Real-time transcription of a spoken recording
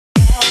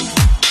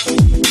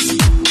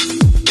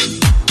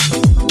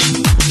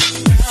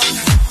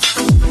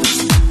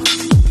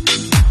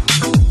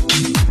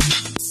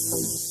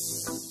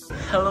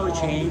Hello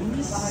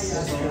James,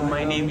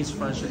 my name is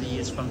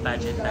Francois from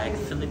Pageant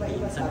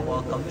Philippines and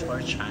welcome to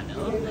our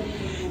channel.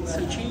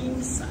 So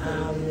James,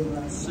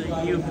 so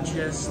you've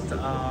just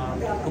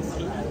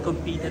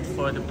competed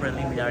for the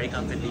preliminary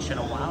competition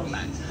a while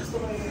back.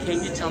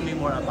 Can you tell me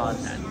more about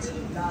that?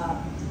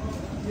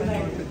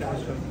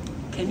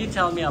 Can you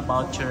tell me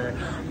about your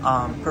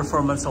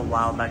performance a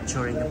while back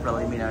during the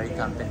preliminary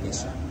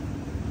competition?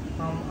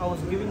 I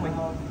was giving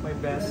my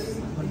best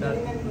on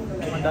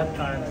that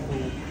time to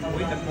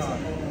win the crown.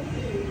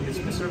 It's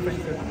Mr.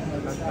 Pageant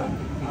at that time.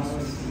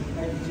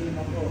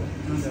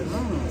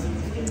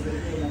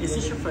 Is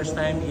this your first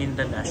time in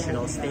the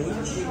national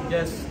stage?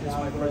 Yes, it's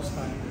my first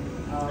time.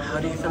 How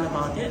do you feel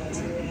about it?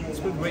 It's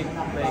been great.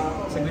 Like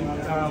it's a good.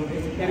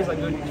 It is a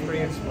good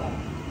experience.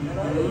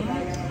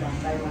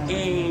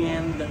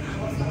 And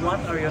what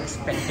are your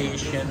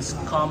expectations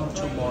come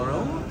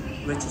tomorrow,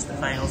 which is the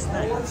finals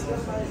night?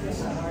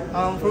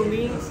 For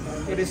me,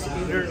 it is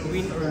either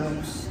win or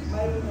lose.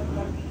 I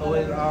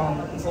will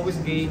always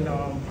gain.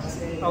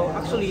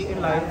 Actually, in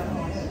life,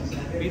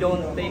 we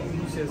don't take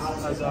losses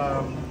as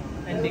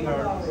ending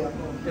or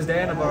as the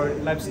end of our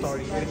life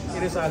story.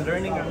 It is a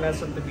learning and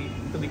lesson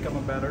to become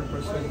a better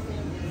person.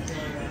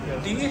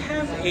 Yes. Do you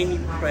have any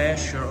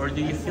pressure, or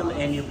do you feel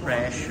any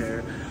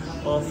pressure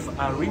of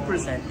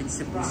representing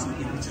Cebu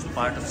City, which is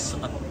part of,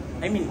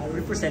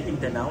 representing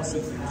Danao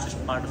City, which is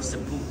part of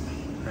Cebu,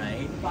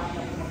 right?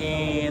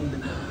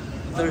 And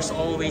there's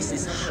always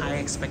these high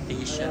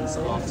expectations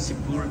of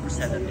Cebu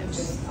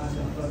representatives.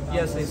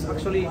 Yes, it's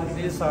actually it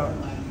is a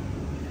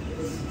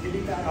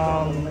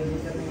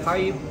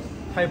high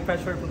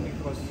pressure for me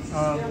because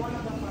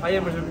I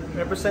am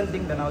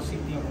representing Danao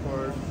City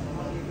for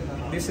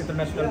this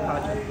international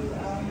pageant.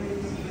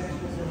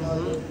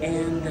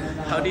 And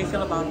how do you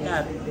feel about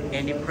that?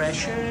 Any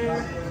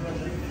pressure?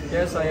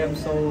 Yes, I am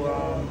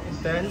so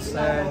intense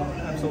and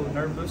I'm so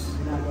nervous.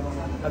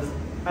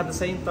 At the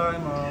same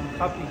time,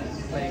 happy,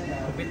 like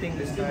competing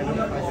this kind of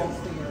pageant.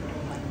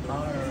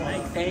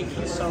 Alright, thank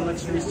you so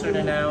much, Mr.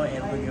 Danao,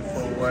 and looking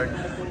forward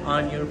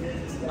on your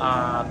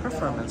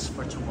performance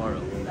for tomorrow.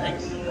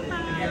 Thank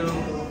you.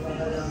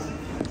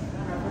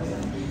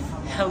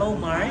 Hello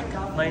Mark,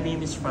 my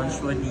name is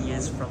Francois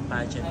Diaz from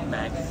Pageant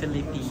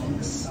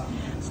Philippines.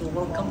 So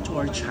welcome to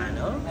our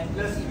channel.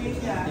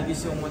 Thank you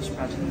so much,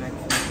 Pageant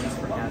Philippines,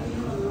 for having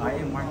me. I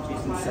am Mark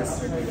Jason's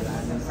sister,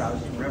 and I'm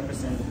proud to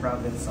represent the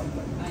province of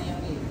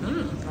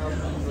Laguna.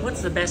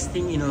 What's the best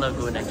thing in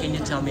Laguna? Can you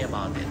tell me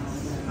about it?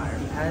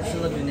 As a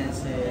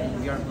Lagunense,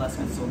 we are blessed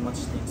with so much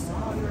things to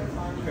offer.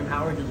 From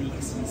our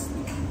delicacies,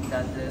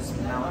 that is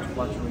Mount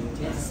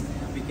Waterways,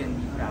 we can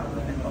be proud of.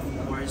 And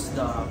of course,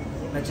 the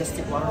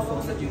majestic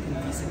waterfalls that you can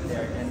visit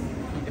there. And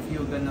if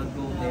you're gonna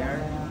go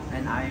there,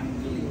 and I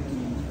am willing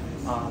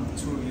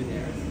to tour you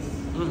there.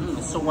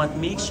 So what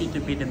makes you to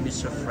be the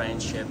Mr.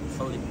 Friendship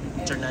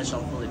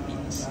International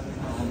Philippines?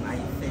 I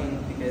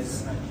think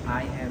because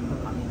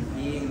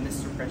being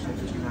Mr. Friendship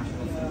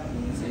International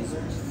Philippines is,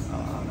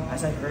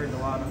 as I heard a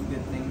lot of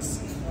good things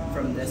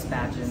from this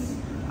pageant,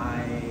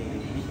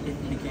 it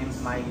became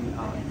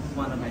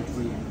one of my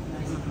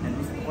dreams. And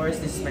of course,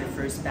 this is my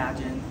first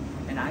pageant,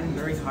 and I'm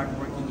very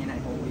hardworking, and I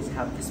always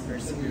have this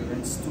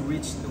perseverance to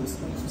reach those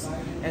dreams.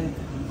 And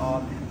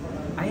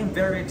I am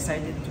very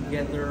excited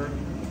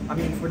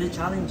for the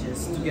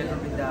challenges together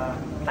with the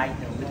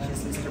title, which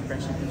is Mr.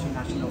 Pageant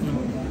International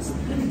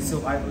Philippines.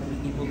 So I will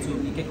be able to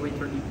make a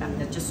greater impact,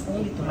 not just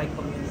only to my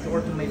community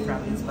or to my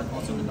province, but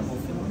also to the whole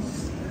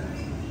Philippines.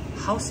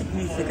 How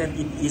significant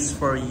it is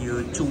for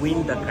you to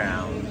win the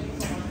crown?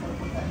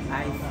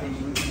 I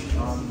think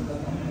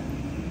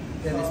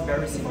that is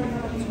very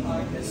significant to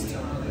me because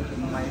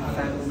my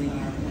family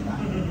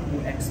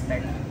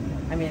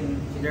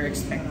they're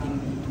expecting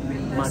me to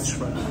win this. Much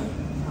from you.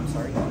 I'm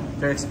sorry?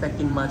 They're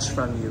expecting much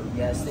from you.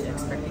 Yes, they're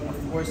expecting,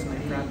 of course, my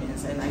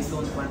province, and I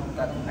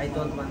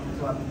don't want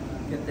to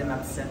get them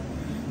upset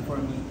for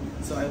me.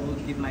 So I will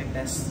give my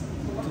best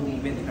to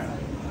win the crown.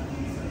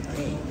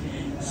 Okay.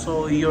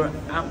 So you're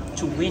up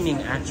to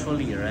winning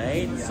actually,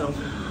 right? Yeah. So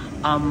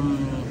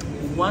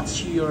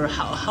what's your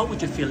how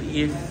would you feel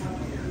if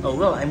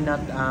I'm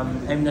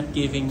not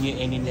giving you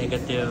any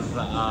negative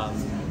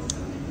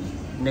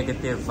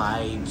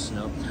vibes,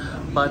 no?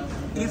 But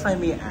if I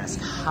may ask,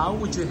 how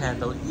would you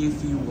handle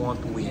if you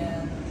won't win?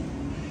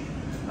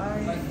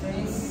 I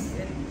think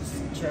it's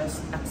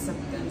just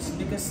acceptance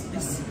because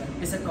this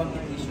is a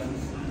competition.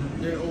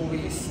 There's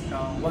always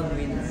one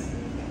winner,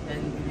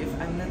 and if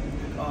I'm not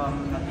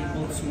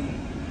able to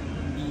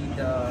be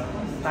the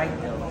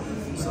title,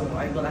 so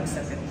I will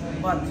accept it.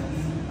 But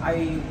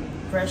I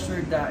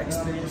treasure the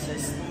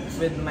experiences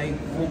with my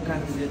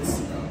co-candidates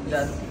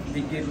that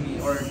they give me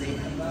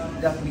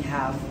that we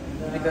have,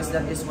 because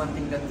that is one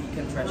thing that we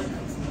can treasure.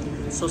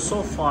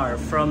 So far,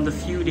 from the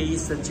few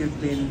days that you've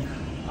been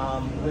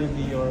with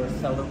your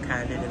fellow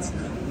candidates,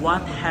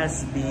 what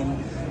has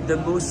been the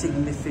most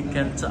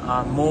significant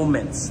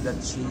moments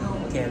that you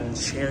can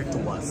share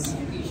to us?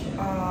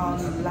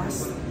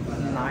 Last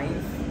night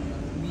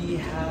we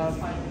have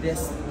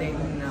this thing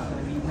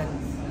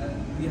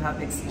we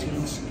have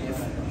exchanged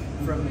gift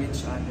from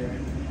each other,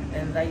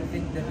 and I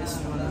think that is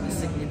one of the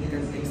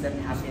significant things that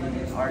happened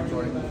in our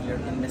journey here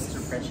in Mr.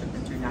 Friendship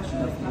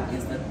International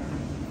Philippines that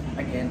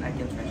again I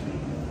can treasure.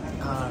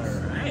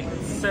 Alright,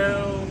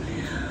 so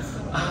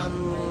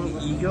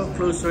your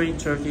closer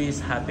interview is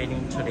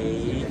happening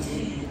today.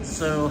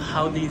 So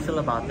how do you feel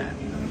about that?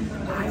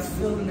 I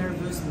feel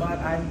nervous, but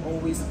I'm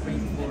always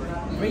grateful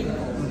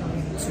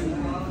to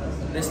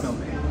this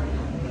moment.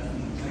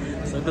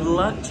 So good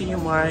luck to you,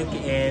 Mark,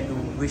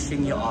 and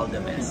wishing you all the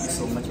best. Thank you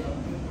so much.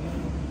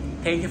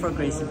 Thank you for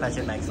gracing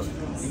Pageant Magazine.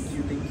 Thank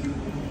you.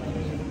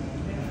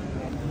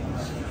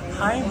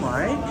 Hi,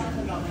 Mark.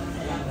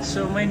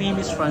 So my name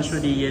is Franz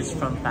Rodriguez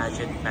from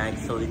Pageant Mag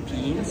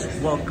Philippines.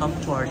 Welcome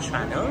to our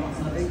channel.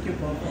 Thank you,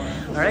 Papa.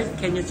 Alright,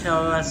 can you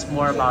tell us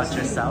more about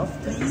yourself,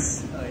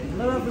 please?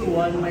 Hello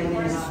everyone, my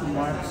name is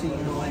Mark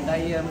Sino and I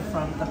am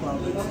from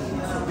Tacloban City.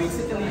 So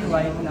basically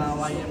right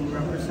now I am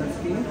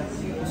representing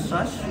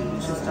SUSH,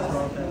 which is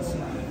Tacloban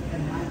City.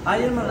 I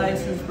am a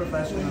licensed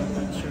professional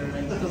teacher.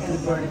 I took the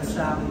board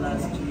exam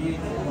last year,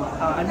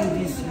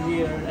 this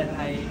year, and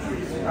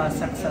I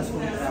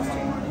successfully passed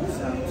the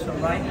exam. So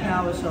right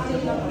now, as of the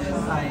moment,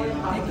 I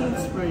am taking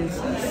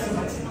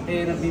experiences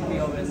in a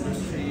BPO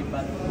industry,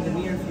 but in the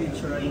near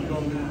future, I'm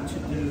going to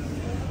do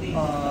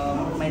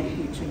my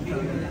teaching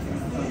career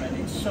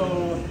already.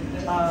 So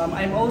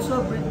I'm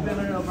also a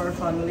breadwinner of our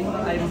family.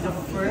 I'm the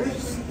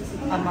first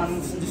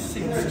amongst the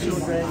 6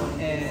 children,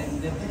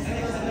 and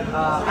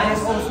I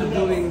am also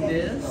doing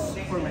this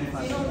for my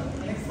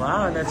family.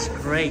 Wow, that's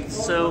great.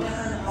 So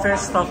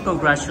first off,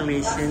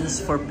 congratulations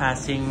for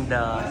passing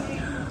the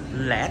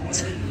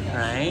LET,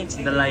 right?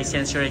 The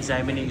licensure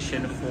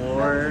examination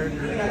for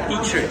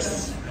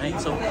teachers,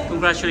 right? So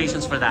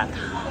congratulations for that.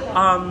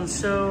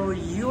 So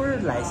you're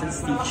a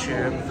licensed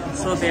teacher,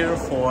 so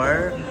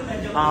therefore,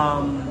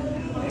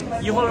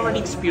 you've already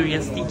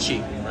experienced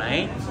teaching,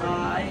 right?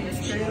 I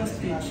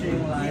experienced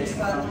teaching like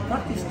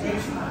practice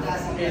teaching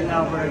in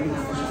our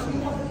university,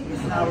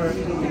 in our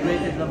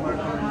integrated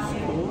laboratory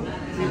school.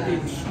 We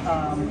teach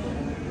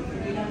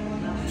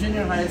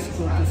junior high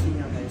school to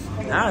senior high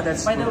school. Ah,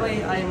 that's By the cool.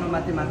 way, I am a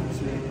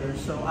mathematics major,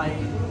 so I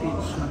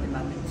teach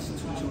mathematics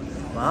to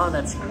children. Wow,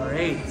 that's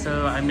great.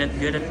 So I'm not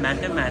good at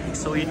mathematics,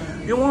 so we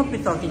won't be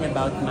talking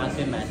about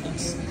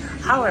mathematics.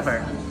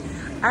 However,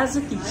 as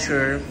a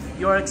teacher,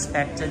 you're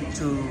expected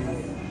to,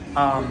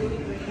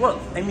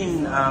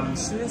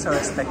 students are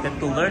expected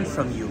to learn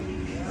from you,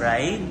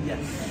 right?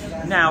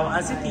 Yes. Now,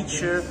 as a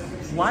teacher,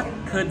 what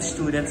could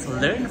students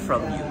learn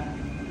from you?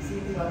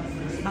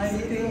 I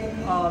think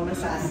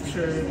as a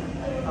teacher,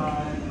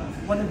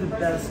 one of the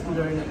best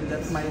learning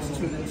that my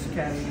students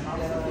can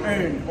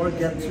earn or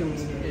get to me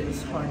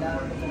is hard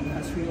work.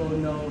 As we all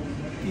know,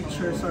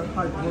 teachers are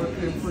hard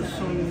workers for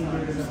so many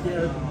years. They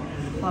are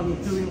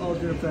doing all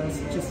their best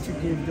just to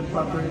give the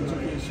proper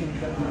education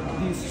that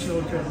these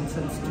children and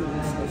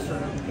students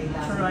deserve.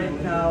 So right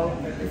now,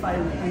 if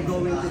I'm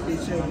going to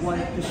teach, I want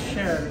to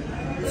share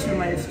to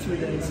my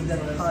students that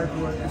hard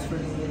work is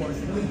really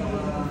important.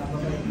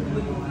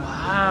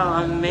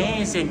 Wow,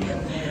 amazing.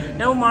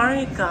 Now,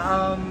 Mark,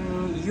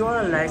 you're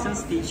a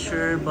licensed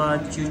teacher,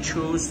 but you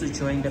chose to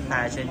join the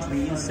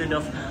pageantry instead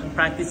of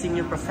practicing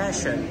your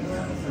profession.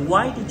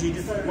 Why did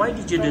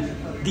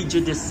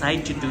you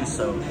decide to do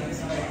so?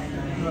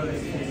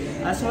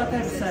 As what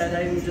I've said,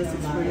 I'm just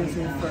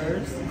experiencing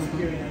first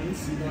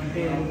experience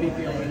in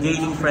BPO.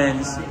 Gaining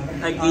friends,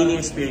 gaining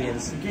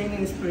experience.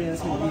 Gaining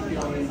experience in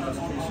BPO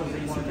industry. So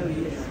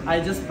basically, I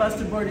just passed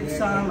the board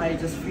exam. I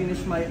just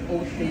finished my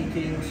oath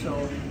taking. So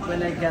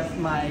when I get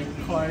my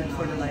card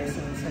for the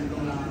license, I'm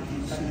going to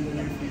teach in the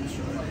near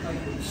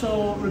future.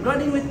 So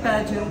regarding with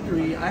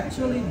pageantry, I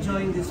actually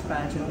joined this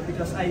pageant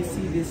because I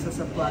see this as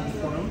a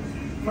platform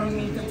for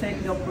me to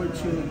take the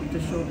opportunity to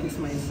showcase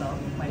myself,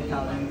 my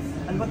talent,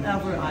 and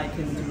whatever I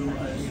can do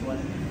as well.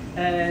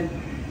 And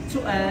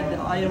to add,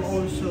 I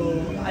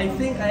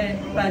think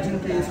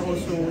pageantry is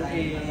also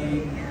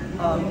a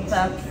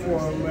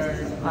platform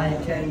where I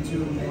can do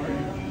more.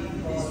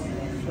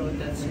 So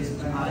that's it.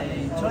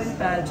 I joined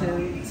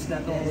pageants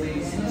not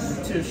only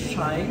to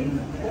shine,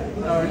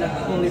 or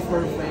not only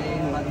for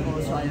fame, but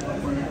also I have a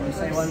purpose.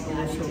 I want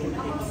also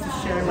to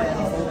share my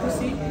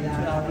advocacy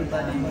to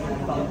everybody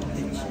about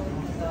teaching.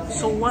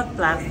 So what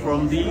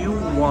platform do you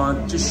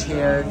want to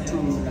share to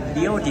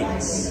the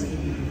audience?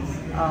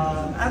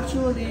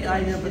 Actually, I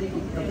have a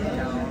TikTok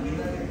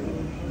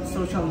account,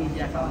 social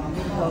media account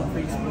called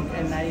Facebook,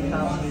 and I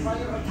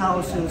have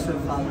thousands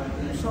of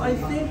followers. So I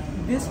think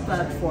this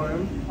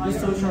platform, the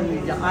social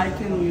media, I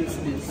can use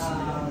this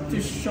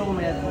to show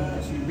my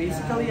advocacy.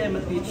 Basically, I'm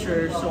a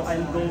teacher, so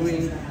I'm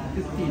going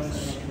to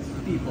teach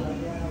people.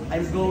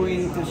 I'm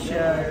going to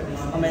share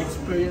my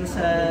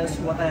experiences,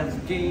 what I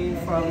have gained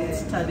from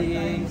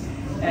studying,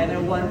 and I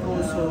want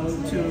also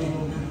to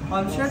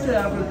share to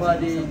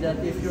everybody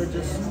that if you're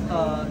just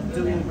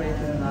doing great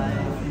in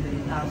life, then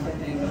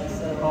everything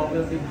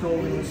will be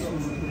going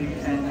smoothly.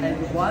 And I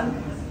want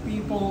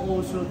people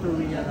also to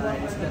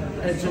realize that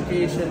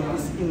education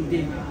is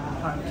indeed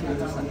our key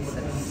to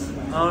success.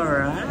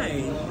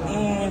 Alright,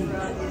 and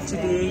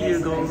today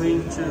you're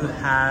going to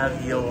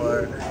have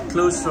your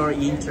closure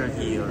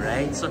interview,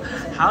 right? So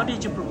how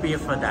did you prepare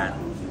for that?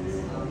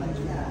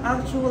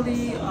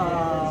 Actually,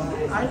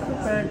 I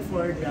prepared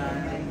for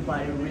that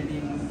by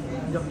reading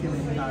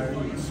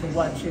documentaries,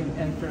 watching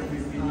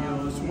interview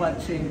videos,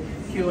 watching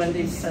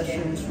Q&A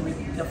sessions with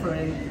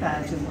different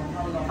pageant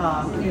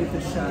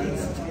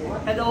enthusiasts.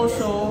 And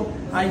also,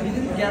 I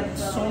didn't get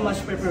so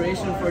much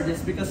preparation for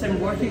this because I'm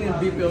working in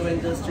BPO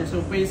industry.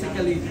 So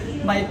basically,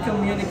 my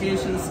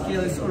communication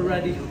skill is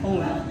already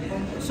honed.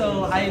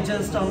 So I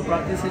just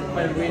practice it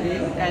by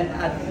reading and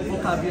add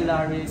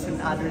vocabularies and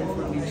other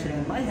information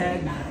in my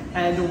head.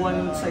 And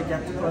once I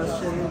get the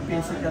question,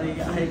 basically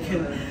I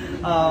can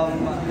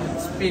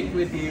speak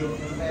with you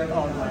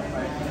all my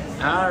heart.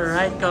 All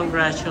right,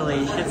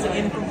 congratulations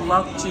and good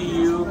luck to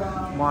you,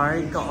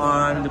 Mark,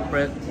 on the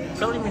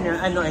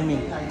preliminary,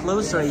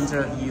 closer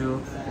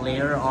interview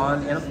later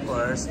on, and of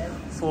course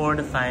for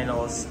the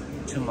finals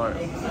tomorrow.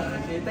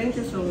 Okay, thank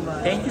you so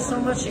much. Thank you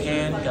so much,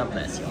 and God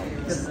bless you.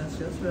 God bless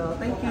you as well.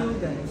 Thank you,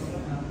 guys.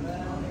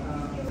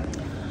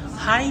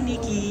 Hi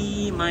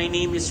Nikki, my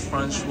name is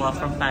Francois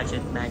from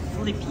Pageant Mag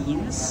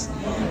Philippines.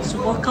 So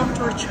welcome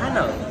to our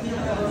channel.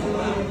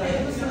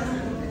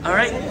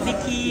 Alright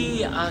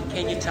Nikki,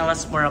 can you tell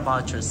us more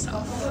about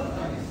yourself?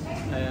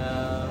 I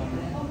am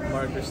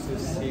Marcus to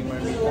C.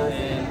 Marmita,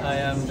 and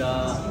I am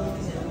the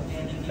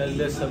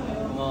eldest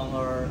among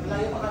our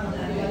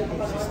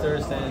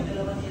sisters, and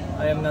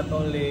I am not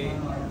only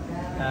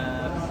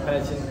a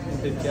pageant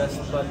enthusiast,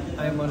 but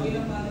I am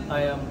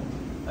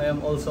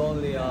also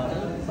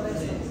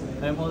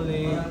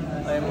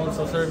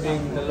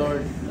serving the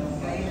Lord.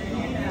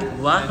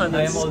 Wow, and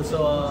I am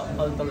also an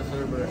altar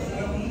server.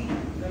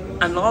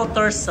 An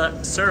altar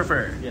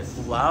server? Yes.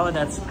 Wow,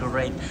 that's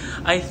great.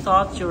 I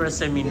thought you were a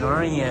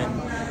seminarian.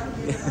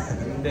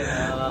 Then,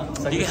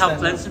 Do you have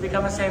plans to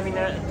become a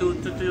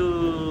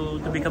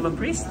to become a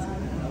priest?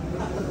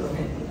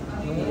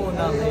 Nung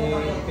una,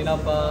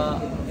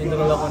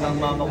 pinapa-enroll ako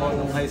ng mama ko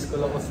nung high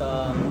school ako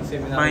sa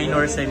seminary.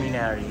 Minor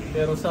seminary.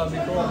 Pero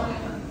sabi ko,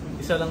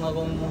 isa lang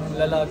akong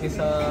lalaki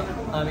sa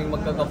aming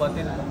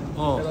magkakapatid.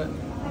 Oh. Pero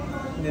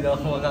hindi daw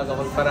ako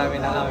makakapagparami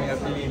ng aming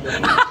apelido.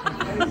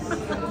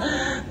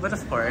 But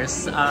of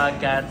course,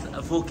 God's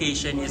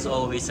vocation is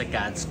always a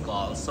God's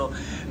call. So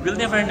we'll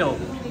never know.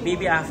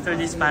 Maybe after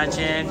this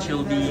pageant,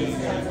 you'll be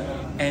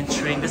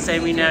entering the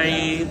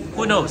seminary.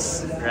 Who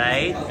knows,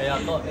 right? Kaya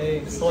ako,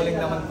 calling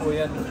naman po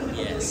yan.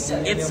 Yes,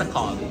 it's a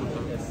call.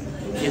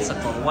 It's a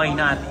call. Why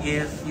not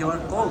if you're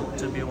called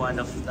to be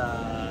one of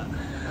the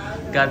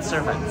God's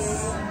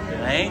servants,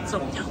 right?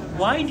 So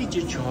why did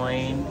you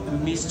join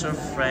Mr.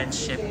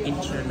 Friendship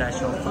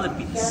International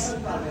Philippines?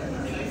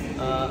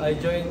 I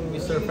joined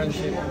Mr.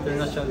 Friendship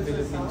International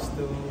Philippines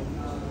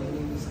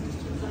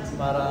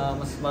para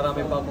mas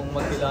marami pa akong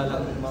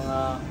magkilala ng mga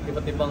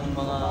iba't ibang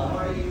mga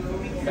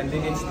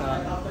candidates na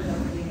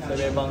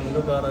sa ibang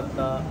lugar at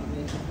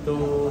to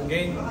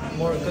gain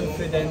more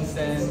confidence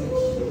and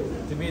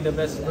to be the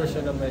best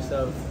version of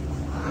myself.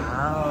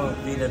 Wow,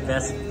 be the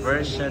best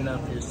version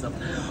of yourself.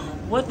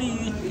 What do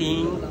you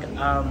think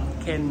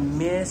can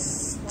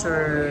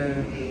Mr.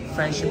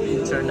 Friendship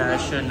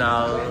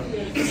International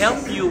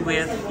help you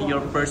with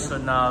your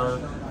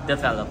personal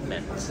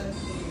development?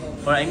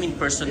 Or I mean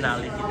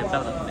personality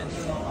development?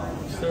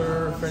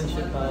 Mr.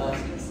 Friendship,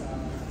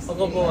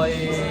 ako po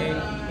ay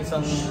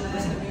isang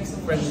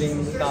friendly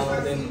tao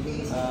din.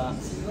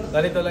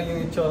 Ganito lang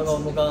yung itsura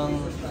ko,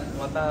 mukhang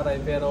mataray,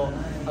 pero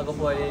ako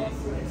po ay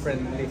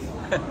friendly.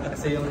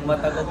 Kasi yung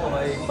mata ko po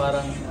ay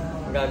parang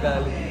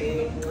gagalit.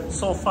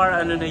 So far,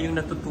 ano na yung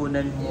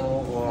natutunan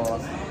mo o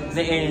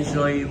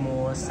na-enjoy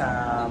mo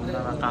sa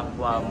mga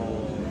kapwa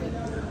mo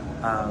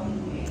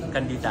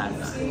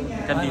kandidata?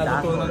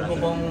 Natutunan ko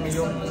pong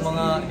yung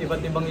mga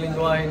iba't ibang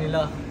lingwahe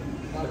nila.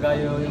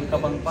 Kagaya yung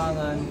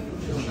kapangpangan,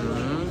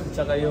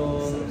 tsaka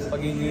yung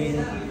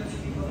pagiging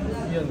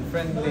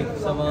friendly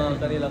sa mga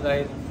kanila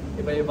kahit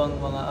iba-ibang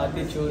mga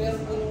attitude,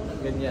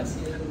 ganyan.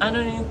 Ano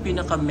na yung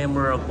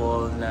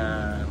pinaka-memorable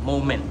na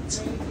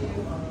moment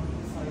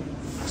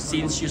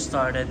since you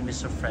started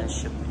Mr.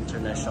 Friendship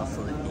International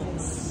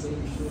Philippines?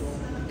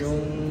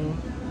 Yung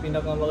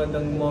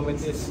pinakamagandang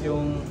moment is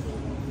yung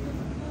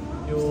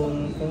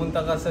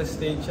pumunta ka sa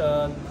stage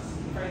at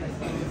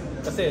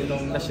kasi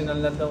nung national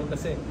na daw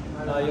kasi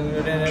yung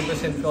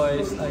represent ko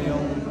is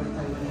yung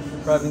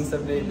province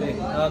of Leyte.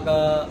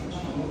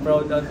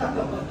 Nakaka-proud at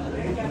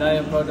I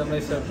am proud of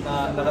myself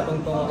na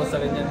nakatungtong ako sa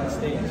ganyan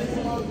stage.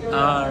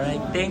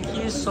 Alright, thank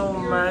you so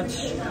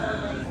much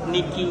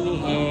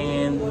Nikki,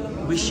 and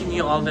wishing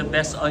you all the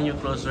best on your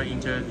closer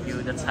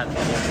interview that's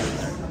happening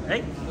later.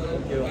 Right?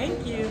 Thank you.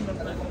 Thank you.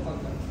 Bye-bye.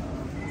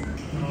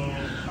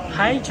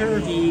 Hi,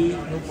 Jervy.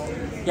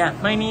 Yeah,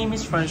 my name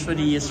is Franz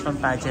Rodriguez from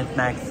Pageant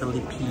Mag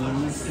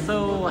Philippines.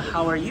 So,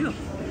 how are you?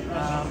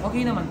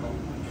 Okay naman po.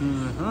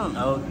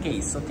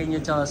 Okay, so can you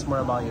tell us more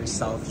about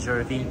yourself,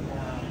 Jervy?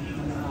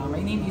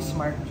 My name is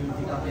Mark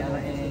Judy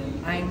Papiana and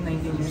I'm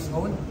 19 years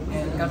old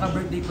and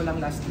kaka-birthday ko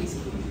lang last week.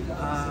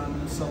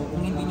 So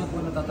kung hindi nyo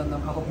po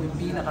natatandang, ako po yung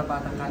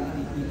pinakabatang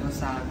candidate dito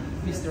sa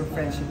Mr.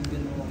 Friendship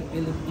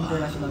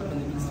International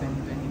Philippines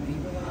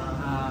 2023.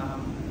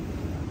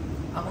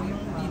 Ako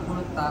yung tipo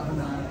ng tao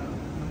na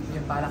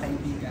yung para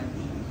kaibigan.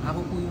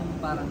 Ako po yung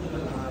parang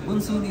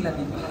bunso nila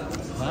dito.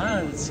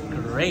 Wow, that's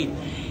great.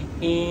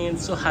 And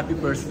so happy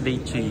birthday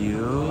to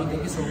you.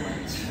 Thank you so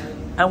much.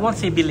 I won't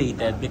say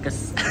belated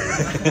because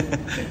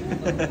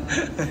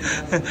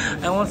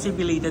I won't say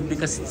belated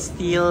because it's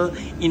still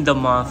in the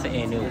month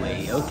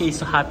anyway. Okay,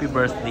 so happy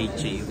birthday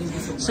to you.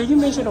 So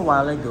you mentioned a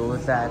while ago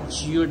that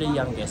you're the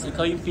youngest.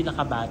 Ikaw yung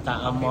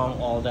pinakabata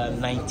among all the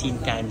 19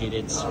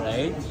 candidates,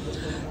 right?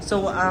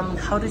 So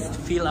how does it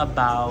feel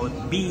about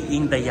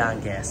being the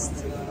youngest?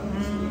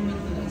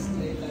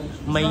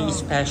 May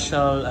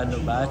special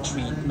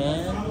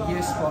treatment?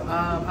 Yes po.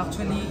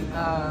 Actually,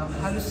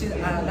 halos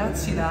lahat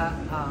sila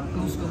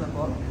close ko na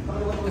po.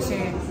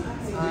 Kasi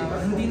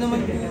hindi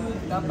naman po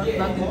dapat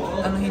natin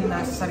anuhin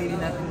na sa sarili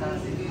natin na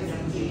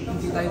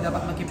hindi tayo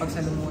dapat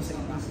makipagsalamuha sa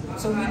iba.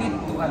 So we need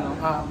to,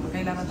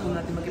 kailangan po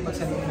natin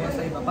makipagsalamuha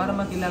sa iba para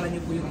makilala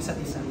niyo po yung isa't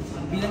isa.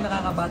 Bilang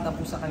nakakabata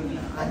po sa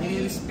kanila,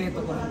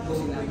 nire-respeto ko po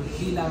sila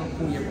bilang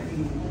kuya po.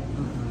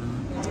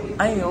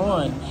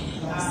 Ayun.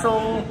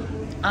 So,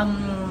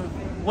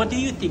 what do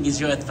you think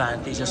is your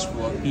advantage as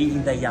well,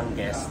 being the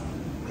youngest?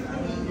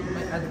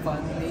 My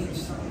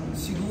advantage,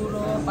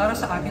 siguro, para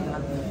sa akin,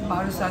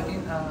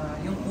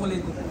 yung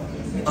kulay ko po,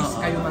 which is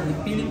kayo man,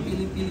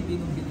 Pilipinong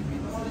Pilipino.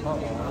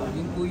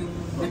 Yun po yung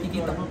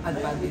nakikita kong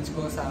advantage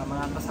ko sa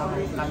mga kasama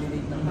kong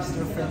candidate ng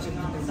Mr. Friendship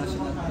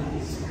International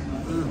Philippines.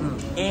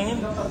 And,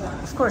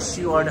 of course,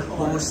 you are the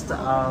host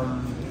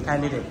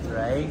candidate,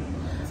 right?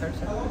 Sir?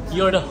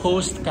 You're the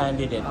host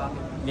candidate,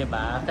 di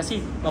ba?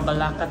 Kasi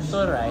mabalakat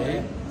to,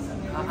 right?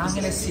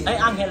 Angeles City. Ay,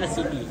 Angeles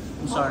City.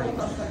 I'm sorry.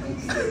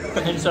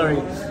 I'm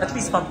sorry. At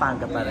least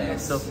Pampanga pa rin.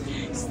 So,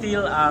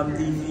 still,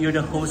 you're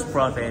the host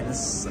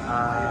province.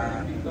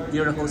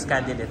 You're the host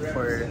candidate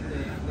for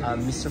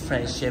Mr.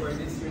 Friendship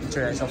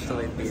International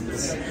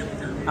Philippines.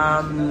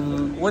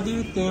 What do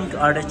you think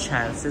are the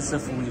chances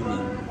of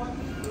winning?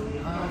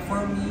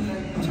 For me,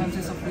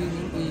 chances of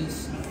winning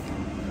is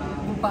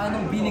kung paano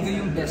binigay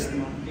yung best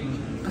mo.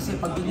 Kasi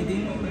pag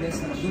binigay mo yung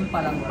best mo, dun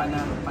palang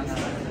panalo.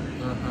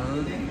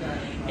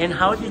 And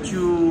how did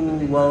you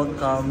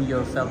welcome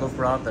your fellow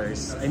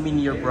brothers? I mean,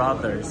 your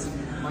brothers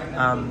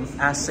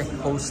as a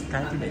host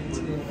candidate?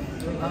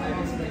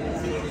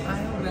 I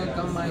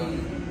welcome my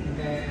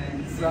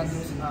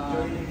brothers.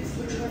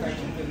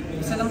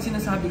 Isa lang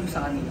sinasabi ko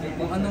sa kanila,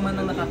 kung ano man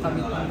ang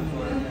nakakamit mo,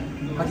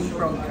 maging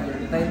proud kayo.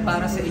 Dahil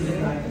para sa inyo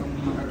yung mga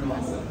ginagawa.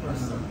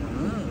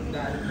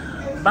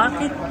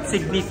 Bakit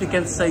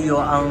significant sa iyo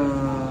ang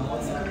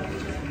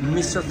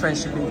Mr.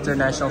 Friendship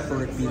International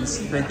Philippines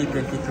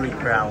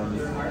 2023 crown?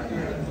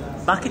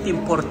 Bakit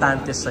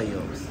importante sa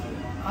iyo?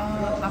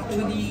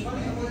 Actually,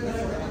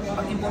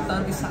 ang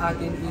importante sa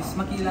akin is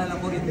makilala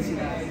ko rin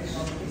sila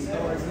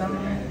ng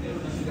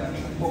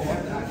buo.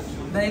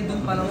 Dahil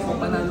doon pa lang po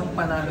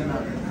panalong-panalo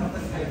na.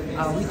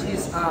 Which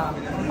is,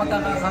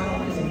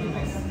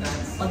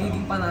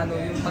 pagiging panalo,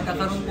 yung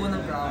pagkakaroon po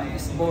ng crown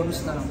is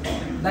bonus na lang po.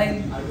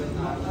 Dahil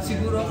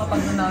siguro kapag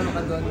nanalo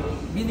ka doon,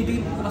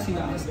 binibigay po kasi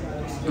yung best.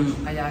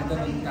 Kaya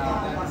ganun ka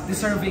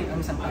deserving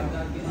ang isang tao.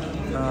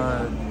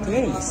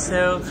 Okay,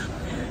 so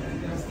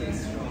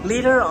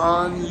later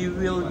on you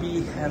will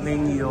be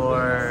having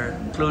your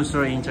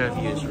closer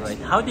interviews, right?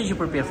 How did you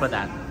prepare for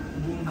that?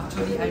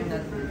 Actually, I'm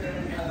not.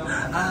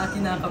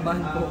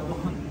 Kinakabahan po ako.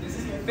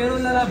 Pero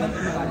lalaban po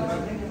tayo.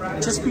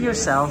 Just be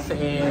yourself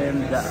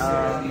and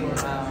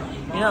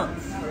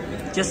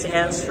just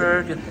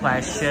answer the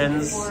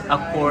questions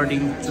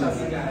according to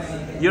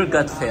your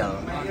gut feel.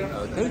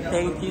 Okay,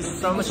 thank you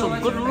so much. So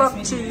good luck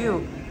to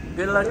you.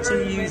 Good luck to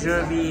you,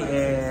 Jervy,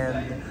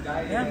 and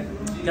yeah,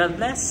 God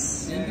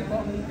bless. Thank you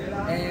po.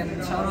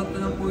 And shoutout ko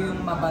lang po yung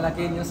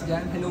Mabalakenyos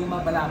dyan. Hello,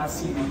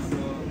 Mabalakas City.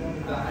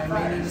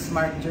 My name is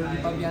Mark Jervy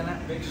Pabiana,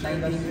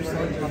 19 years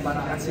old,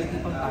 Mabalakas City,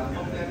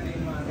 Pampanga.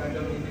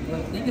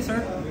 Thank you, sir.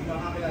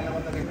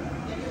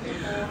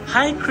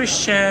 Hi,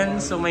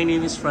 Christian. So my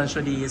name is Franz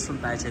Rodriguez from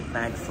Pageant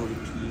Mag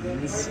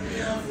Philippines.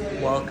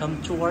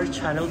 Welcome to our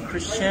channel,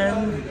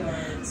 Christian.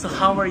 So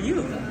how are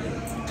you?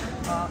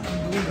 I'm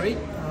doing great.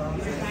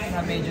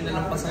 Medyo na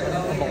lang pa sa mga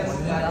kabakon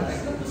nila.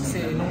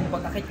 Kasi nung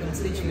pag-akit yung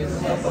stage ko,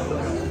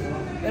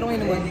 pero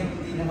ngayon naman,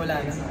 wala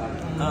na.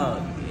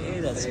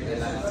 Okay, that's good.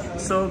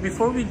 So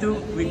before we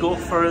go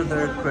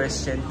further,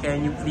 Christian,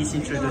 can you please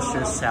introduce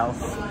yourself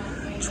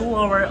to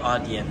our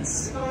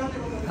audience?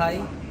 Hi,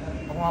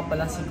 ako nga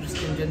pala si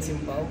Christian Jan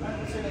Simpao,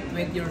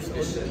 20 years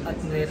old at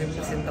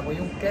nire-represent ako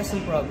yung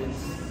Quezon Province.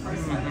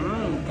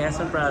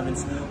 Quezon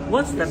Province.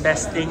 What's the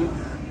best thing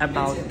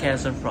about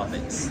Quezon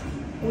Province?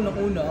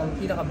 unang-una, ang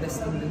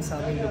pinaka-best thing dun sa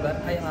aming lugar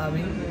ay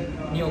aming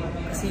niyog.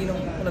 Kasi yun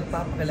ang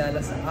nagpapakilala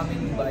sa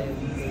aming bayan.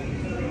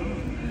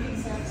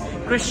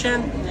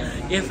 Christian,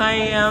 if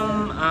I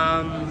am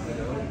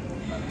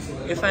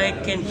if I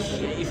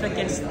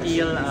can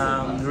still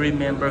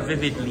remember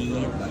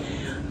vividly,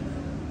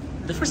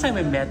 the first time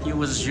I met you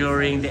was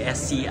during the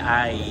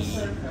SCI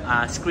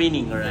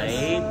screening,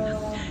 right?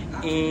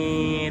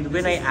 And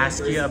when I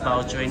asked you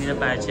about joining the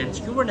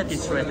pageant, you were not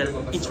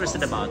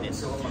interested about it.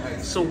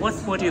 So what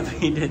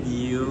motivated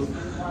you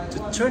to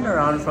turn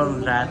around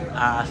from that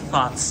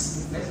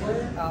thoughts?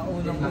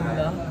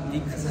 Unang-una,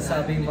 hindi ko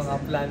sasabing mga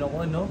plano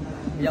ko, no?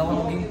 Hindi ako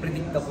maging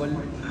predictable.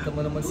 Ito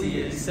mo naman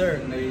si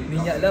Sir, hindi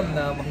niya alam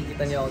na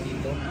makikita niya ako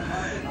dito.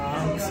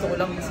 Gusto ko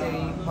lang kasi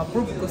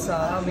ma-prove ko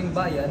sa aming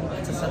bayan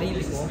at sa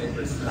sarili ko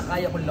na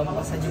kaya ko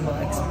lampasan yung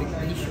mga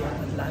expectation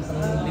at lahat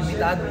ng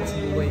limitado sa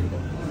buhay ko.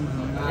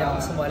 Kaya ako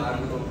sumali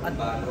dito at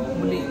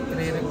muli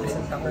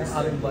re-represent ako ang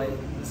aming bayan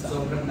sa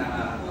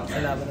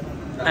laban.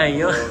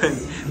 Ayun.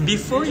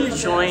 Before you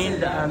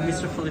joined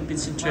Mr.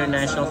 Philippines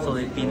International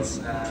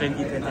Philippines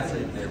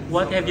 2023,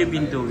 what have you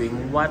been doing?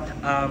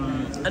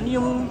 Ano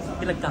yung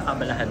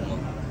pinagkakabalahan mo?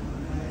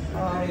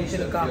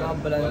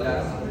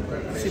 Pinagkakabalahan ko.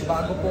 Kasi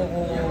bago po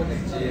ako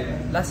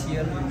last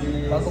year,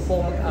 bago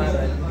po ako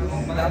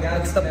mag-aaral,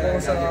 nag-stop po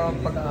ako sa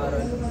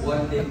pag-aaral.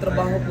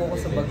 Nagtrabaho po ako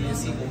sa Baguio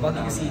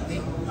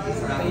City.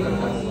 Ay,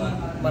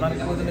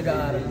 marami po doon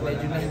nag-aaral.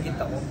 Medyo nahigit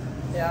ako.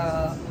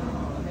 Kaya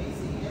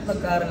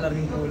nag-aaral na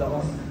rin po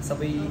ako.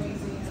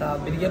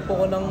 Binigyan po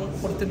ako ng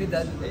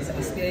oportunidad sa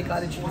STI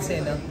College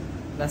Lucena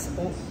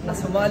na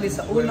sumali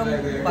sa unang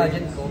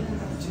pageant ko.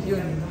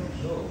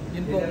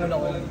 Yun po ang una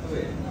ko.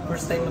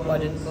 First time na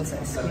pageant ko sa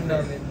school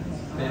namin.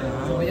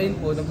 So yun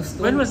po,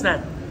 nagustuhan. When was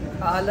that?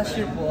 Last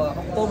year po,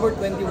 October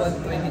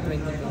 21,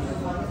 2022.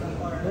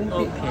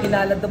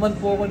 Kinalad naman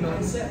po ako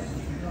noon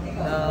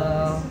na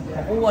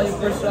makuha yung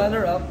first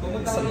runner-up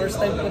sa first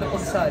time ko na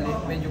pagsali.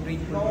 Medyo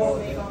grateful po.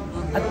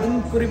 At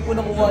dun ko rin po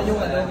nakuha yung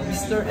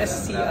Mr.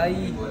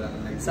 SCI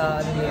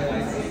sa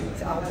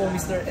ako po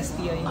Mr.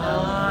 STI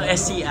na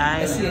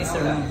SCI. SCI,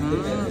 sir.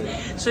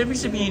 So ibig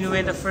sabihin,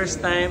 when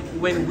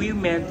we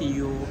met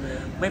you,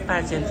 may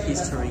pageant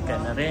history ka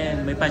na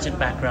rin, may pageant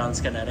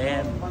backgrounds ka na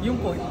rin. Yung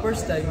po,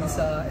 first time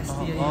sa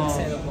STI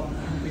po.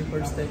 Yung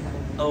first time po.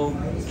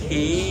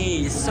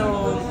 Okay, so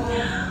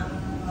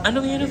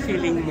ano ngayon ang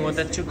feeling mo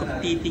that you're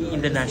competing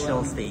in the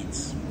national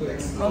stage?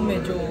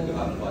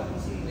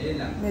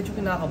 Medyo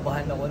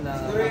kinakabahan ako na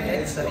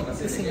excited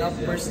kasi nga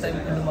first time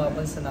ko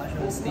lumaban sa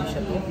national stage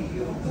ako.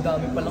 Ang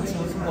dami palang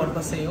sumusuporta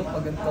sa iyo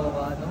pag ganito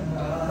ka,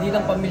 hindi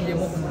lang pamilya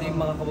mo kundi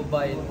mga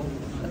kababayan mo.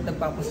 At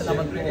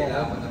nagpapasalamat po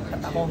ako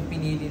at ako ang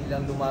pinili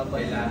nilang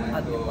lumaban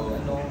at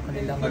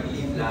kanilang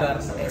lugar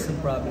sa Quezon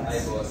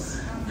Province.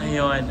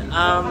 Ayun.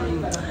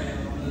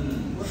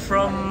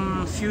 From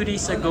few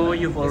days ago,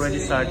 you've already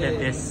started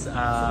this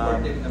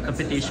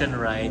competition,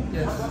 right?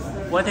 Yes.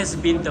 What has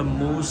been the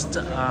most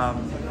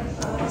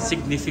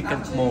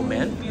significant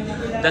moment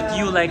that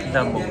you like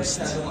the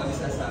most?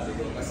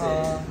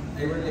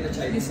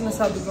 Yung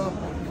sinasabi ko,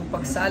 yung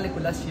pagsali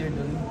ko last year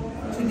dun,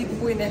 hindi ko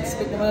po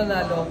in-expect na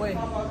mananalo ako eh.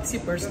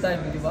 Kasi first time,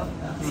 di ba?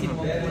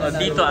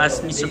 Dito as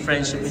Mr.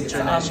 Friendship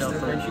International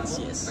Philippines,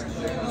 yes.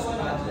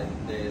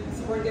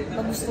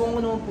 Nagustuhan ko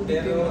naman po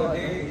dito yung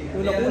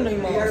una-una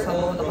yung mga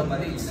kasama ko na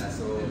candidates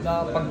na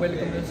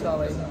pag-welcome nyo sa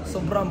akin.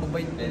 Sobrang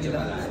babait po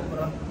nila.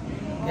 Sobrang.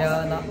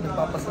 Kaya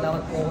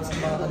nagpapasalamat po ako sa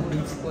mga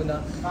candidates ko na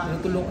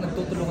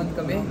nagtutulungan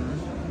kami,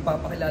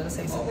 papakilala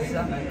sa isa't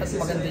isa at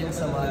maganda yung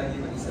samahan.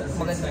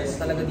 Maganda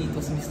talaga dito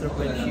sa Mr.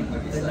 Friendship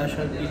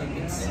International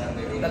Philippines.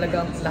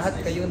 Talagang lahat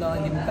kayo na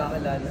hindi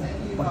magkakilala,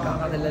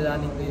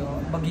 pagkakakilalanin kayo,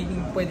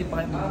 pwede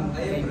pa kayo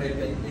maging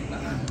kaibigan.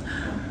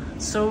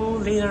 So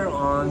later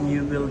on,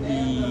 you will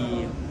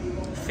be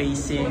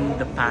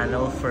facing the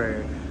panel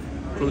for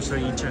closer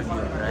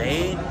interview,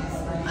 right?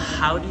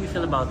 How do you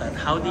feel about that?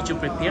 How did you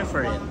prepare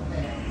for it?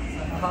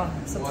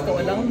 Sa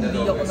totoo lang, hindi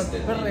ako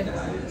nag-prepare eh.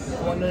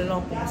 Kung ano lang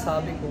po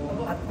sabi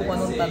ko at kung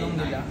anong tanong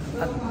nila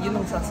at yun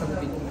ang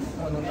sasagutin ko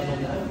kung anong tanong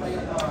nila.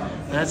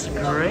 That's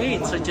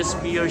great. So just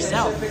be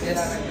yourself. Yes.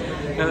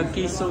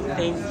 Okay, so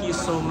thank you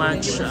so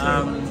much,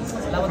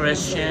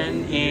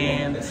 Christian,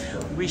 and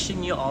wishing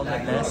you all the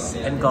best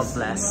and God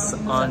bless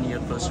on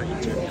your closer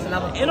interview.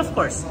 And of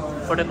course,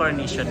 for the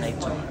coronation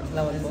night tomorrow.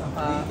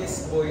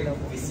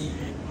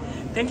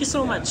 Thank you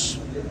so much.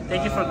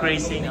 Thank you for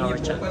gracing our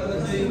channel.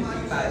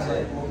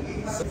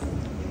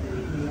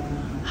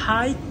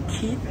 Hi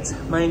Kit,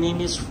 my name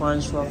is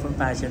Francois from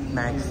Pageant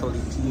Mag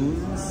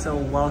Philippines. So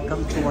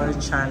welcome to our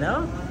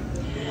channel.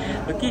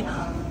 Okay,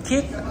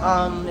 Kit,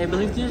 I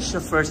believe this is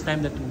the first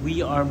time that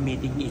we are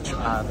meeting each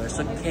other.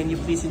 So can you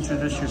please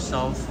introduce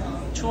yourself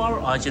to our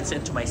audience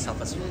and to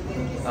myself as well?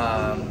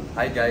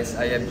 Hi guys,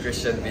 I am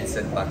Christian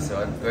Vincent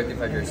Pacson,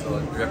 25 years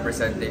old,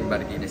 representing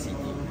Marikina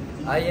City.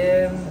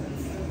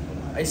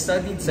 I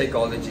studied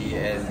psychology,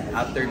 and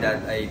after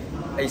that I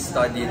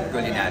studied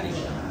culinary.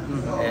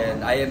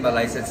 And I am a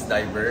licensed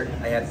diver.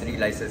 I have 3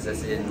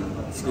 licenses in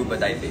scuba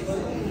diving.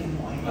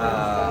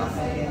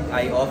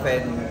 I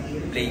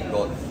often play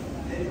golf.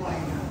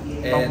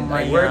 And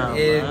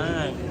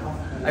Mayaman.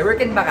 I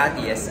work in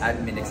Makati as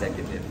admin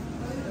executive.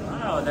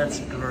 Wow, that's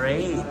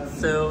great.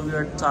 So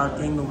we're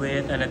talking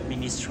with an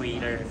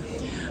administrator.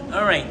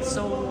 All right,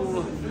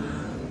 so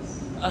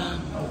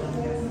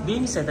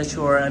being said that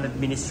you're an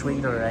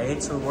administrator,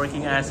 right? So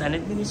working as an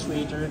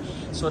administrator,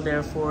 so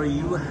therefore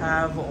you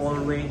have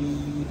already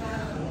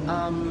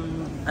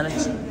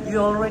you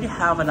already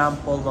have an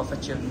ample of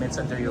achievements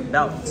under your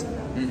belt,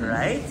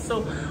 right?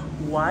 So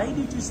why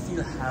did you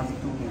still have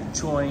to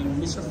join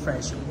Mr.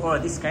 Friendship or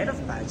this kind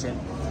of pageant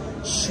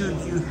should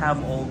you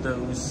have all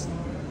those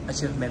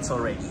achievements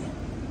already?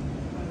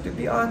 To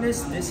be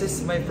honest, this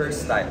is my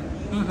first time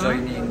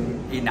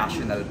joining a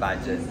national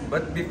pageant.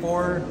 But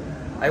before,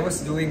 I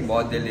was doing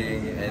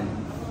modeling and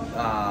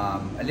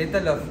a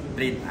little of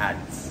print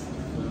ads.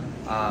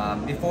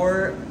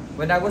 Before,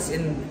 when I was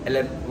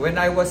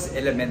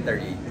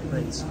elementary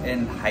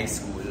and high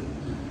school,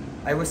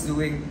 I was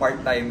doing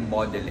part-time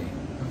modeling.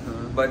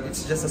 But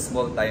it's just a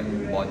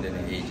small-time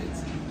modeling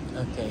agency.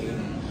 Okay.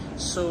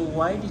 So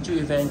why did you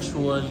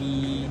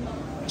eventually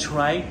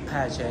try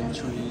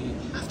pageantry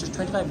after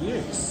 25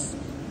 years?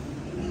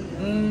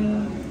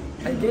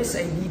 I guess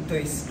I need to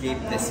escape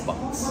this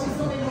box.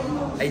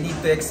 I need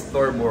to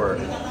explore more.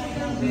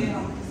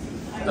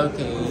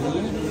 Okay.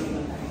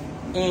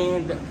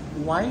 And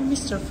why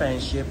Mr.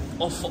 Friendship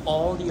of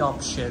all the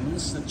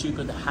options that you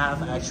could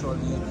have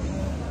actually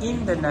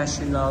in the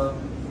national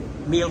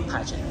male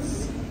pageants?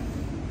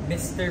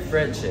 Mr.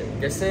 Friendship,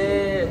 kasi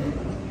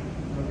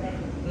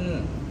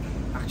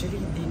actually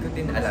hindi ko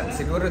din alam.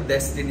 Siguro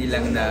destiny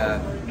lang na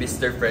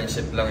Mr.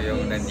 Friendship lang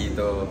yung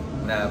nandito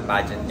na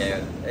pageant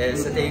ngayon. Eh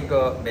sa tingin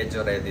ko,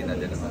 medyo ready na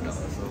din naman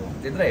ako. So,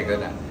 tinry ko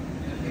na.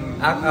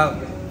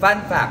 Fun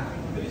fact,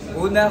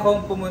 una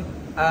akong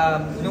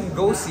nung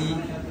go-see,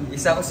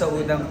 isa ko sa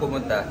unang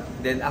pumunta,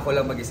 then ako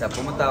lang mag-isa.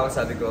 Pumunta ako,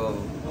 sabi ko,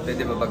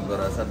 pwede ba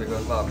magbura? Sabi ko,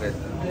 bakit?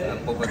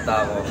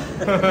 Pupunta ako.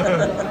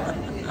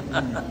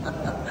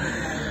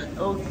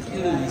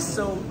 Okay,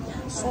 so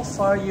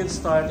far you've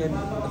started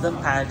the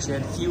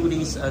pageant few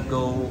days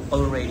ago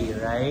already,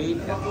 right?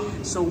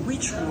 So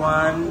which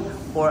one,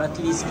 or at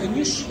least can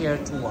you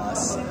share to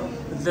us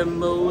the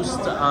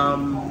most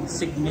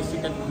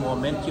significant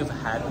moment you've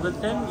had with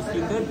them, if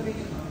you could?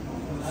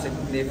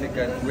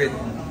 Significant with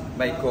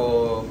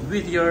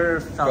with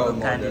your fellow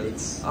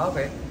candidates.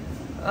 Okay.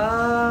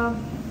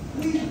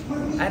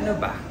 Ano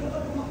ba?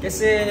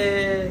 Kasi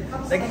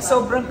naging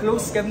sobrang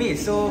close kami.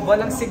 So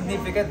walang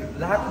significant.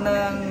 Lahat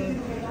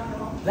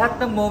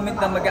ng moment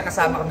na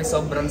magkakasama kami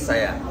sobrang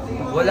saya.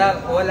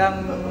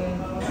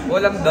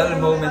 Walang dull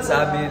moment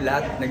sa amin.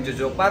 Lahat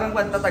nagjo-joke. Parang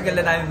tatagal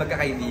na namin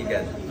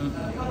magkakaibigan.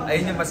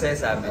 Ayun yung masaya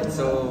sa amin.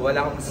 So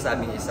wala akong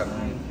masasabing isang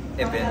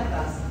event.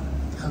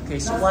 Okay,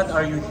 so what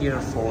are you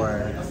here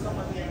for?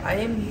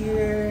 I am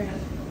here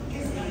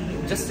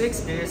just to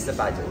experience the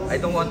pageant. I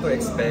don't want to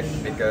expect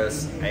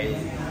because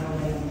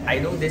I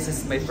know this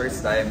is my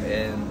first time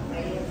and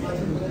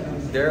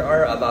there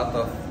are a lot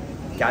of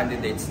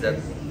candidates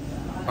that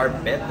are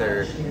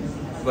better,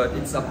 but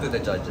it's up to the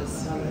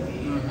judges.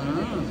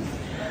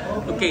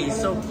 Okay,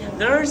 so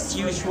there's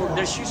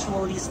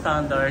usually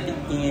standard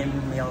in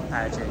male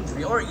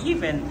pageantry or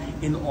even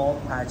in all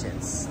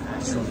pageants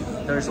actually.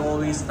 There's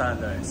always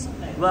standards.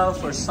 Well,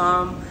 for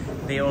some,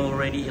 they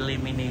already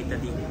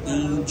eliminated the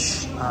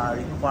age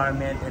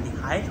requirement and the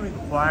height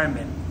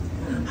requirement.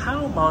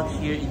 How about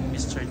here in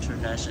Mr.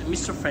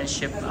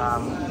 Friendship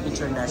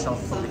International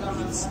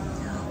Philippines?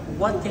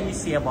 What can you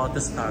say about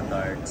the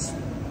standards?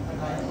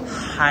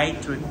 Height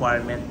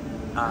requirement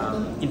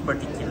in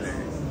particular?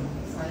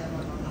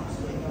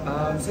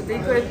 Sa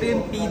tingin ko, ito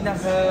yung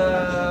pinaka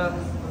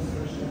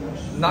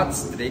not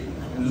strict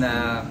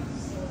na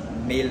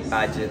male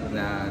pageant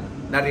na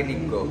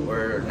narinig ko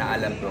or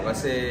naalam ko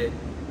kasi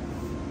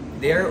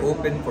they are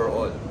open for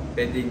all.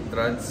 Pwedeng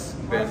trans,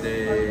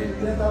 pwedeng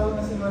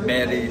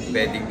married,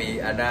 pwedeng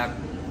may anak.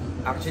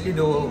 Actually,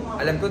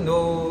 alam ko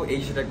no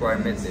age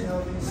requirements eh.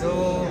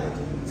 So,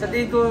 sa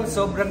tingin ko,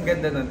 sobrang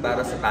ganda nun para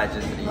sa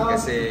pageantry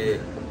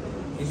kasi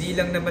hindi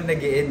lang naman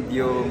nag-e-end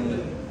yung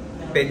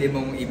pwede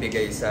mong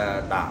ibigay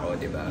sa tao,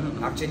 di ba?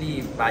 Actually,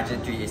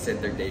 pageantry is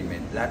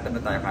entertainment. Lahat naman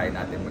tayo kaya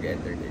natin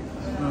mag-entertain.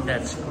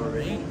 That's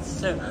great.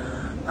 So,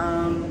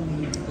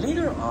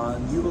 later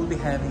on, you will be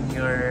having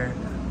your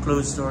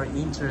closed-door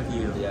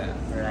interview,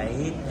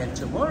 right? And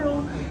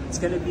tomorrow, it's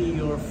gonna be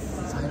your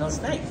finals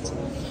night.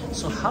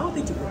 So, how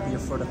did you prepare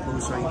for the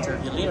closed-door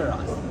interview later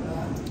on?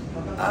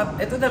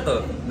 Ito na to.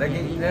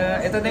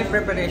 Ito na yung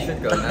preparation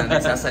ko na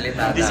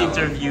nagsasalita This na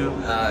interview.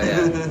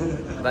 Yeah.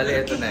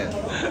 Bale, ito na yun.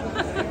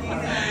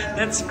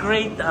 That's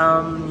great,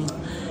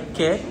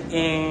 Kit,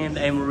 and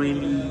I'm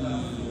really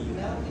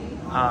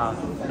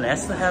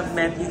blessed to have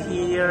met you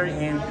here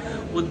and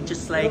would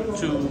just like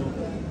to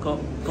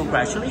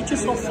congratulate you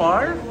so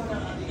far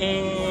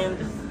and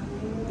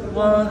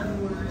well,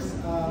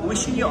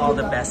 wishing you all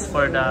the best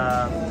for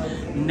the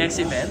next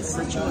events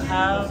that you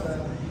have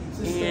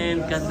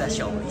and God bless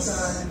you always.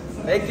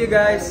 Thank you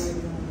guys.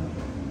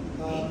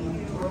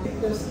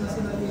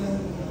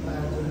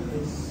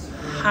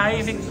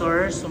 Hi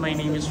Victor, so my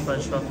name is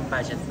Francois from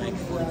Pageant like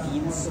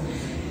Philippines,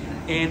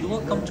 and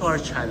welcome to our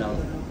channel.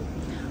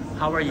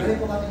 How are you?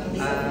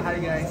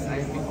 Hi guys,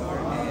 I'm Victor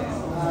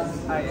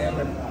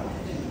and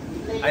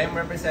I am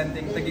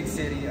representing Taguig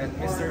City at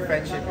Mr.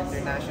 Friendship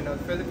International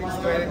Philippines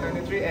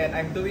 2023 and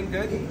I'm doing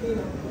good.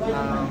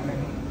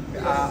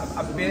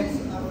 A bit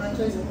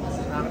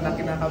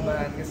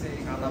nakinakabahan kasi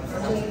kakapos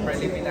na ng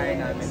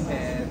preliminary namin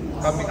and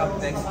coming up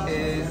next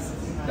is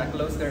the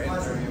closer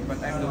interview, but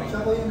I'm doing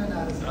good.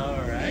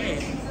 Alright,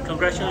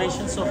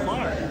 congratulations so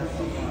far.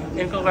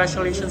 And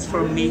congratulations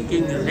for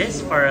making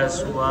this far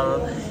as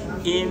well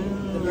in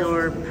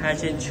your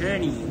pageant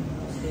journey.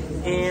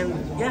 And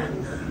yeah,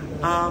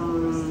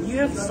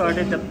 you have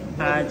started the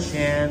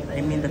pageant,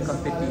 the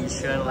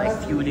competition like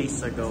few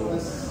days ago.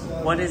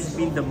 What has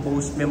been the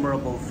most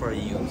memorable for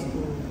you?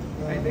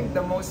 I think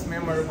the most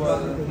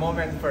memorable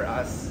moment for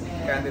us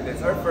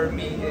candidates, or for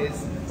me, is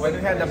when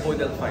we had the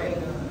poodle fight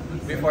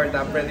before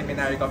the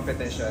preliminary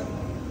competition.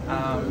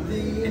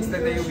 It's the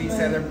day we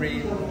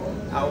celebrate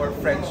our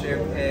friendship,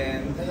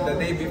 and the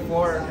day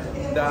before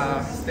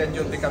the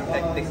schedule became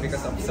hectic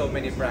because of so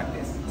many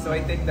practice. So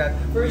I think that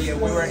we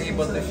were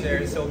able to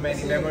share so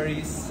many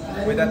memories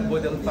with that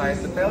poodle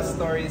fight, to tell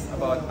stories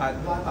about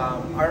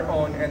our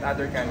own and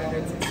other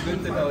candidates. It's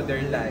good to know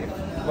their life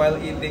while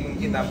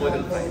eating in a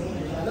poodle fight.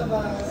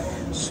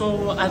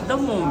 So at the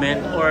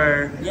moment,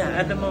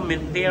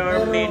 there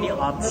are many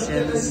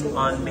options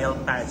on male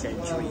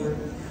pageantry.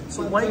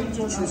 So why did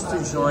you choose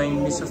to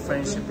join Mr.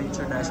 Friendship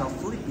International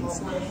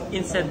Philippines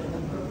instead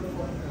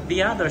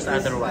the others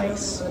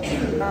otherwise?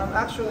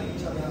 Actually,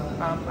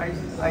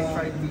 I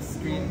tried to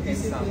screen in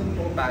some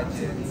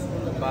pageants,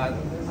 but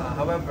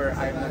however,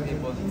 I'm not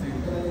able to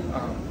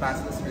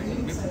pass the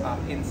screening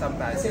in some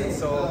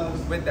pageants. So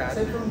with that,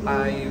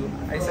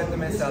 I said to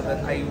myself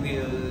that I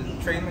will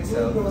train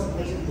myself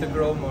to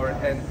grow more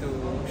and to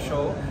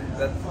show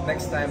that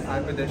next time I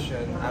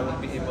audition, I will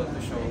be able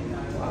to show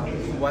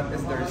what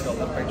is the result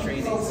of my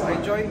training. So I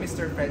joined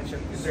Mr. Friendship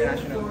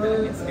International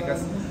Philippines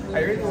because I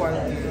really want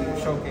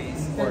to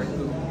showcase or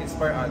to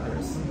inspire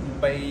others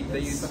by the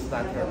use of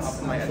platform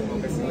of my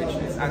advocacy, which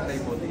is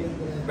anti-bullying.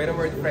 By the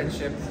word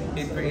friendship,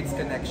 it creates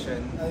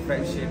connection,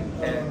 friendship,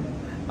 and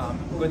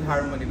good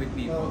harmony with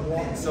people.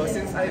 So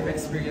since I've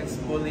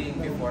experienced bullying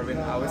before when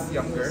I was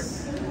younger,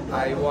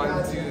 I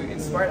want to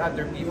inspire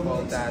other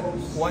people that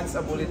once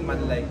a bullied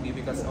man like me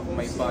because of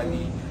my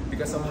body,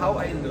 because of how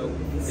I look,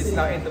 is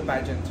now into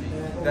pageantry.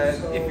 That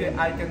if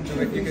I can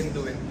do it, you can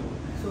do it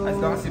too. As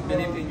long as you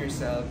believe in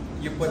yourself,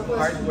 you put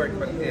hard work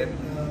on it,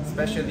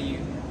 especially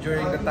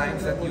during the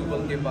times that you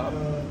will give up.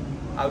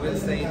 I will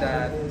say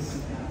that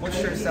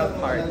push yourself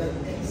hard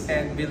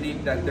and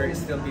believe that there is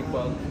still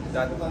people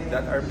that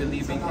are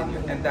believing in you,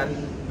 and that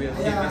will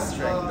give you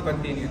strength to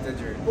continue the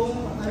journey.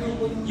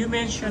 You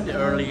mentioned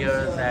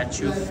earlier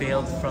that you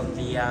failed from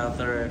the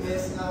other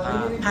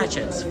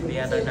pageants, the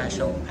other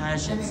national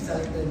pageants.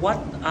 What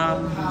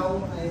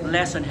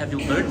lesson have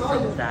you learned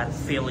from that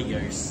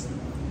failures?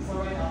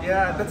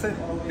 Yeah,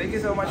 thank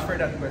you so much for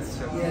that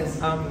question.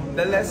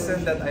 The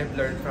lesson that I've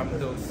learned from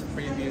those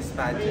previous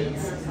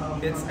pageants,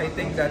 I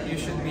think that you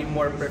should be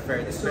more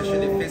prepared,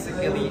 especially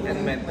physically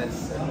and mentally.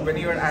 When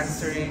you are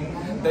answering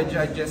the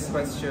judges'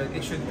 question,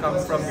 it should come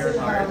from your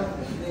heart.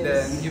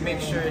 Then you make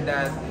sure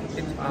that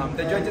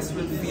the judges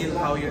will feel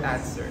how you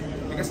answer,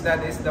 because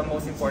that is the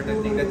most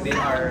important thing that they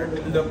are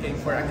looking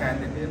for a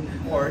candidate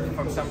or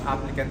from some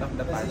applicant of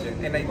the pageant.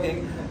 And I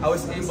think I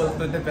was able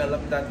to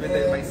develop that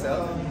within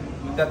myself,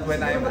 that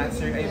when I am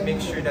answering, I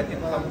make sure that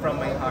it comes from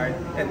my heart,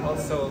 and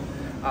also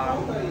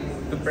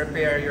to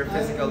prepare your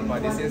physical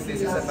body. Since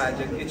this is a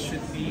pageant, it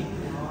should be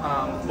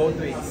both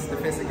ways, the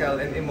physical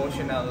and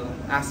emotional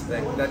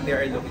aspect that they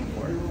are looking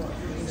for.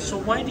 So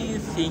why do you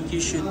think you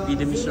should be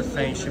the Mr.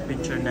 Friendship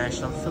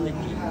International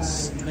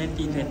Philippines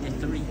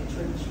 2023?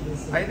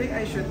 I think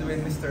I should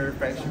win Mr.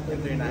 Friendship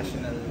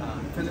International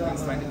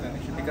Philippines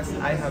 2023 because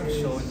I have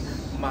shown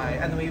my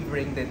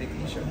unwavering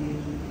dedication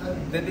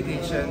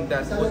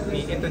that put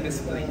me into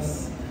this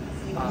place.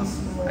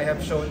 I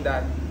have shown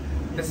that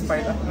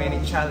despite of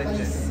many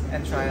challenges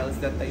and trials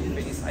that I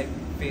faced, I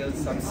failed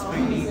some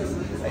screenings,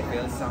 I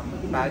failed some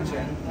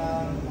pageant.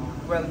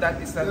 Well,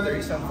 that is not the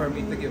reason for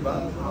me to give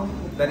up.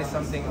 That is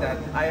something that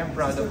I am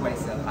proud of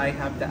myself. I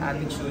have the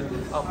attitude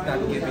of not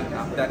giving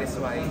up. That is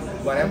why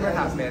whatever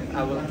happened,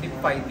 I will keep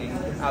fighting.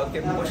 I'll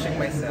keep pushing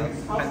myself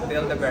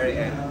until the very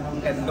end,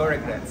 and no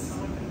regrets,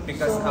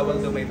 because I will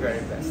do my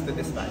very best to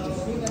dispatch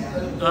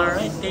it.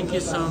 Alright, thank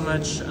you so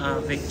much,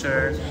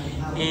 Victor.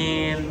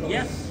 And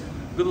yeah,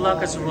 good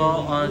luck as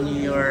well on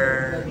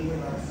your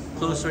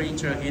closer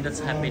interview that's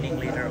happening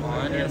later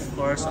on, and of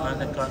course on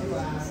the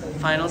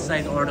final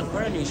side or the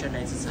coronation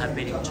night is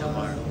happening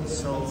tomorrow.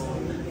 So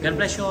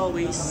God bless you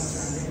always.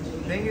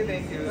 Thank you,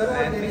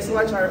 and please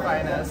watch our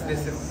finals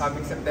this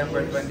coming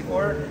September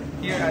 24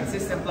 here at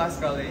System Plus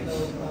College,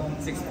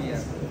 6 p.m.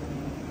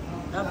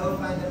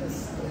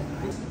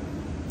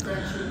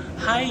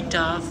 Hi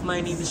Duff, my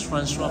name is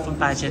Francois from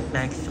Pageant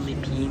Mag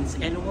Philippines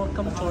and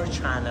welcome to our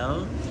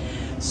channel.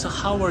 So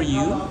how are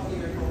you?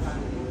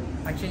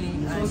 Actually,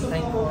 I'm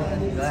thankful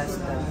and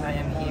blessed that I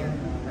am here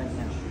right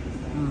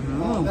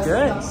now.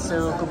 Good.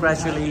 So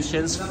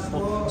congratulations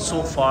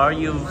so far.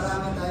 You've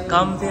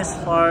come this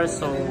far,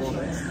 so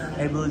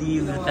I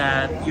believe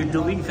that you're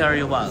doing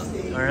very well.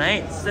 All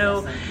right.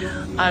 So,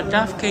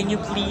 Duff, can you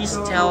please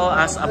tell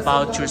us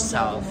about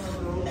yourself?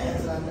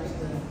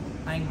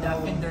 I'm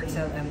Daphne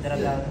Dirksel M.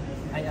 Dradal.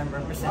 I am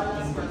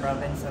representing the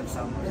province of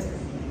Samar.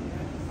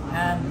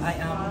 And I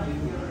am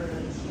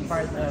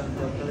part of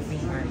the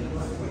Philippine Army.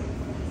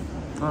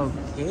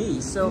 Okay.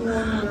 So,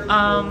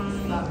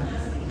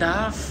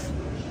 Duff,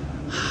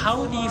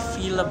 how do you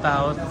feel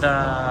about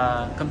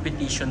the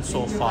competition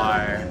so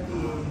far?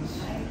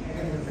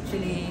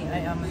 Actually,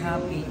 I am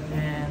happy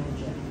and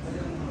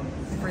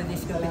for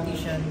this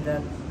competition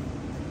that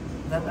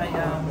I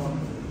am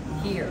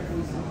here.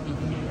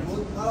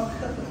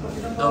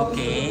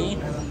 Okay.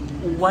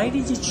 Why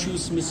did you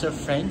choose Mr.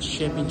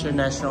 Friendship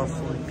International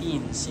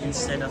Philippines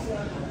instead of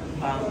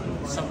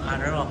some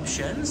other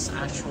options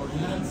actually?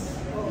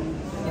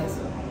 Yes.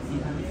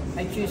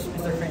 I choose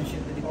Mr.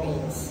 Friendship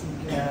Philippines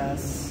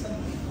because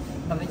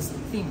of its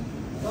theme.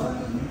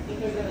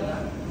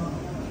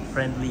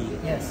 Friendly.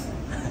 Yes.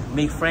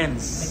 Make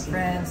friends. Make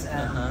friends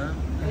and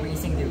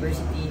embracing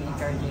diversity,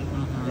 encouraging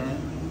the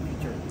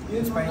future,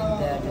 inspiring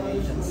the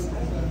generations.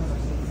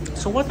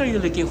 So what are you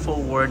looking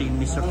forward in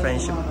Mr.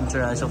 Friendship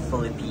International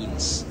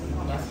Philippines?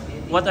 Yes.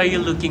 What are you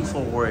looking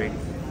forward?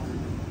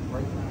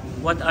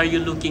 What are you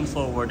looking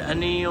forward?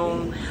 Ano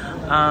yung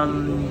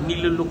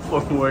nilulook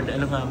forward?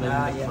 Ano nga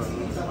ba yung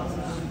look Yes. forward?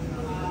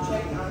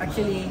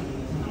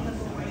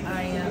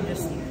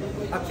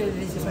 Actually,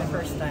 this is my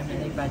first time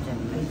in a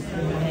pageant.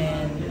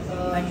 And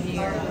I'm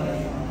here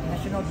in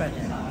national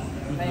pageant.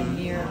 I'm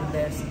here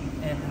blessed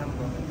and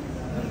humble.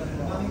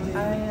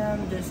 I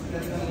am just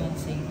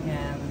experiencing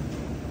and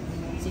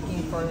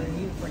seeking for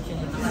new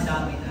opportunities.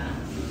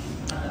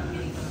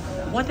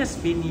 What has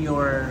been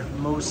your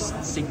most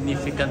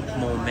significant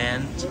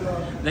moment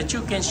that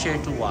you can share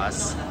to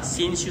us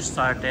since you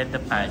started the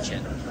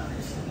pageant?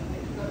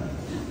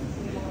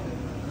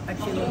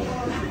 Actually,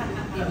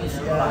 it is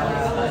the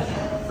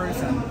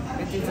person.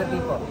 It is the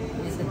people.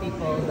 It is the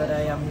people that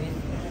I am with,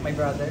 my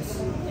brothers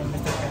and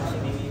Mr.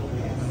 Friendship.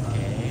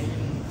 Okay.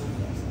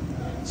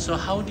 So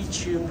how did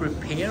you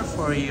prepare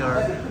for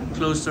your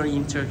closer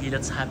interview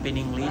that's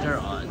happening later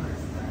on?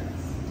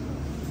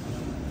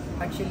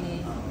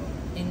 Actually,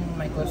 in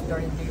my closed door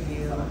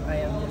interview,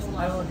 I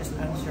will just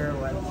answer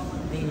what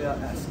they will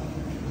ask.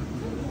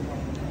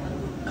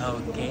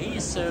 Okay,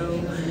 so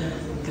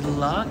good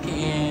luck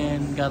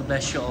and God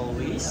bless you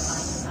always.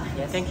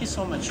 Yes. Thank you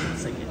so much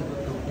once again.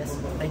 Yes,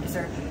 thank you,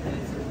 sir.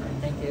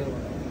 Thank you.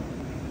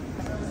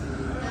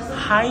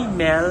 Hi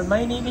Mel,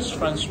 my name is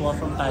Francois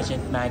from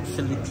Pageant Mag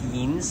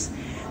Philippines.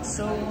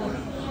 So,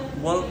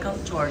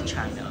 welcome to our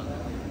channel.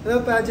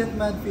 Hello Pageant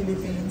Mag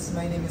Philippines,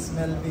 my name is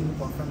Melvin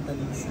po from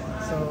Talisay.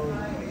 So,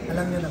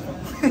 alam niyo na po.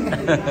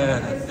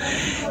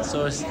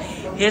 So,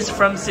 he's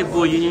from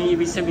Cebu. Yun yung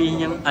ibig sabihin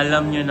niyang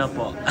alam niyo na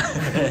po.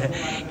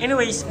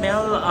 Anyways,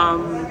 Mel,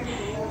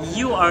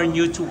 you are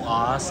new to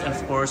us and of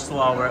course to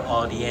our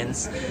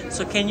audience.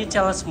 So, can you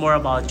tell us more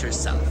about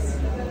yourself?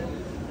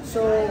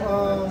 So,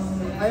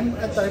 I'm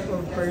a type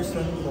of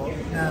person po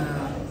na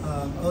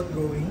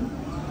outgoing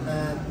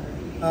at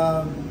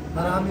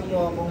marami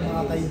po akong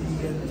mga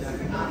kaibigan dyan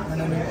na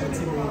nanonood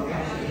siguro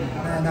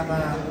na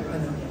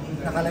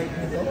naka-like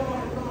nito.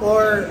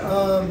 Or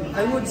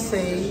I would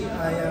say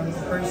I am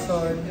a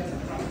person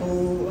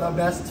who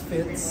best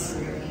fits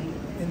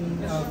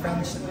in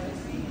friendship.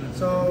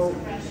 So,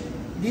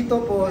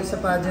 dito po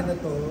sa pageant na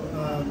to,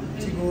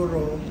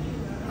 siguro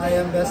I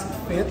am best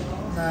fit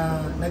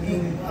na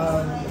naging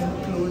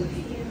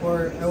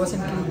I was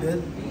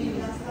included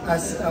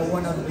as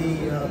one of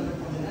the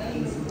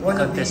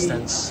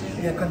Contestants.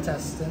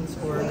 Contestants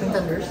or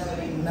contenders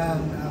ng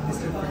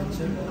Mr.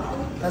 Friendship.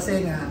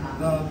 Kasi nga,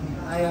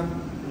 I am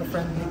a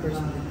friendly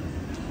person.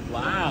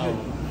 Wow,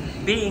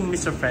 being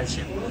Mr.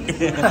 Friendship.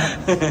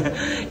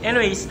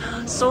 Anyways,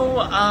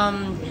 so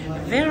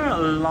there are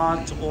a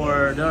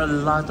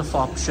lot of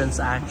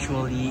options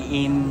actually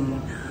in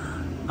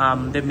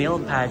the male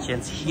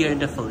pageants here in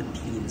the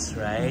Philippines,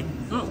 right?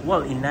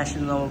 Well, in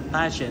national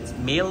pageants,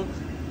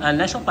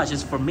 national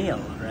pageants for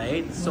male,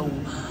 right? So,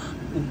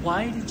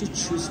 why did you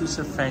choose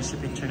Mr.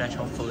 Friendship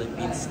International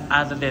Philippines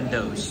other than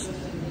those?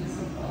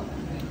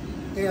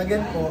 Okay,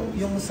 again po,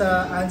 yung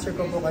sa answer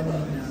ko po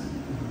kanina,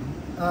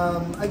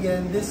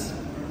 again, this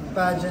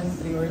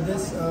pageantry or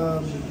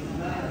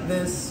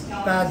this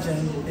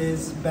pageant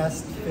is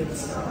best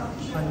fits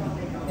on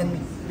me. And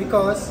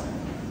because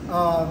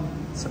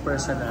Sa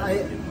personal.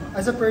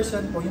 as a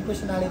person po, yung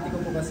personality ko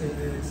po kasi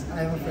is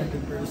I'm a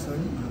friendly person.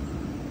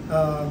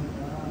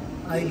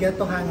 I get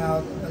to hang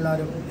out a lot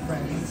of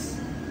friends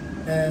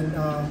and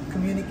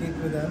communicate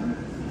with them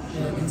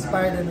and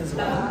inspire them as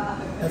well.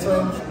 That's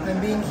why I'm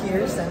being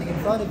here, standing in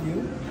front of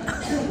you.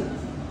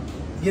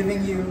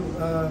 giving you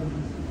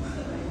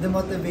the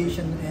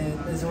motivation and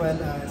as well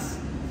as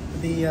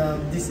the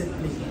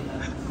discipline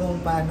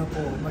kung paano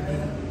po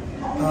maging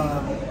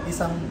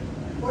isang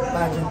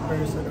pageant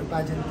person or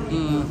pageant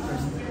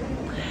person.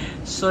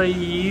 So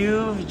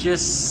you're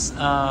just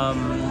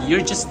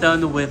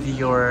done with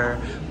your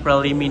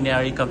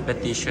preliminary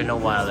competition a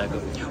while ago.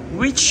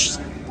 Which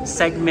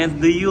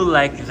segment do you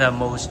like the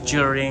most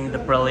during the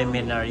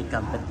preliminary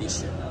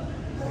competition?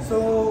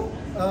 So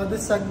the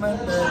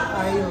segment that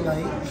I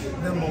like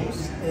the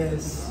most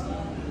is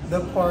the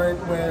part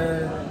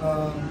where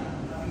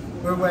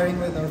we're wearing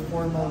with our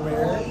formal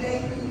wear,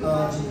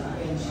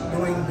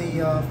 doing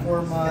the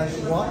formal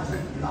walk.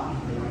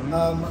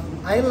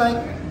 I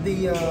like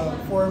the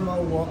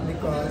formal walk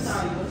because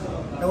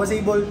I was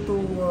able to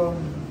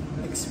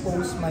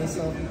expose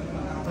myself,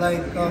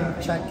 like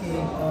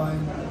checking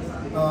on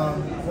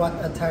what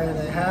attire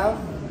I have,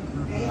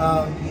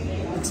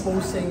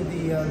 exposing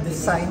the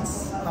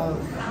designs of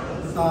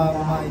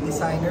my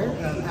designer,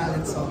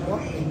 Alan Sopo.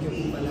 Thank you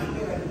po pala,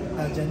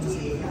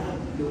 Genesis.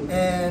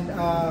 And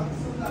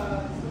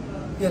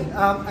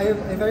I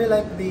very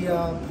like the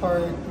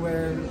part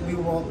where we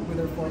walk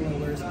with our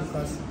formal wears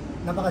because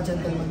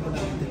napaka-gentleman po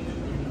natin.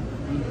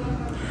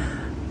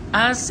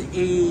 As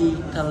a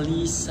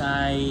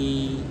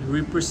Talisay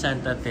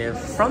representative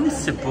from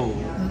Cebu,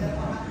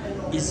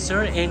 is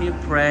there any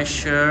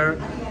pressure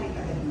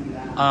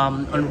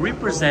on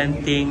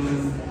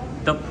representing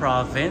the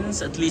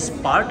province, at least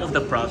part of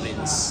the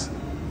province?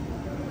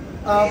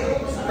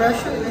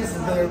 Pressure is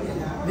there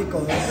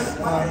because,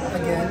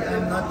 again,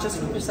 I'm not just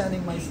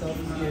representing myself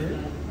here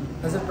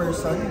as a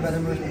person, but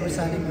I'm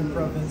representing the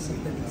province of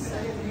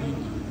Talisay.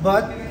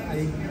 But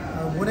I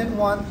wouldn't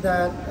want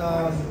that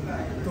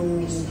to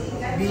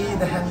be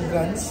the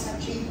hindrance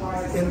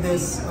in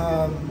this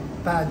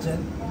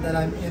pageant that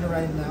I'm in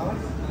right now,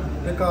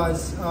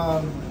 because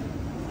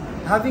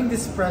having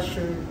this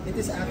pressure, it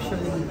is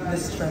actually the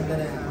strength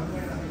that I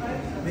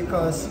have,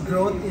 because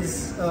growth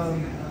is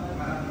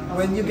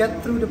when you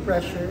get through the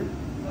pressure,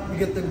 you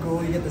get the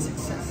goal, you get the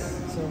success.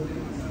 So,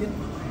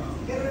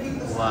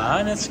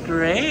 wow, that's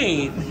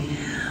great.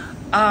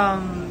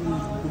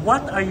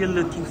 What are you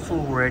looking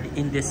forward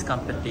in this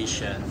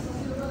competition?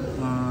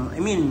 I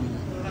mean,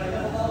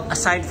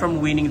 aside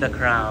from winning the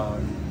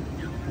crown,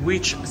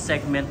 which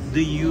segment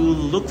do you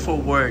look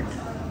forward,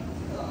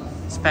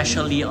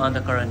 especially on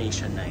the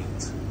coronation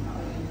night?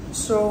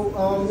 So,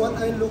 what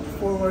I look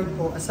forward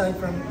for, aside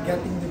from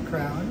getting the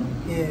crown,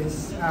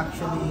 is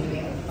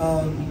actually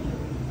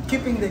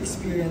keeping the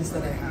experience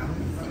that I have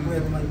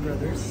with my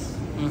brothers,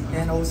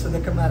 and also the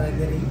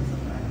camaraderie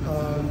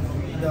of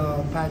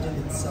the pageant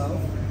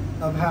itself,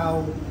 of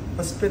how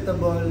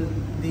hospitable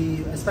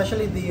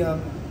especially the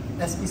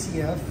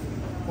SPCF,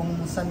 kung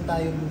saan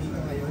tayo dito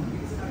ngayon.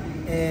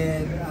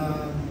 And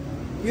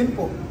yun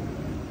po,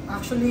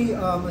 actually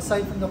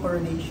aside from the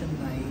coronation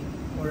night,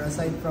 or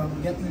aside from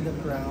getting the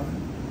crown,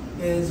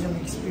 is yung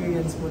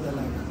experience po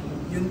talaga.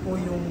 Yun po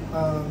yung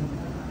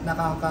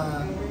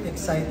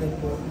nakaka-excited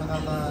po,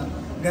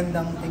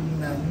 nakakagandang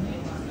tingnan,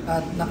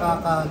 at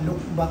nakaka-look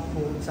back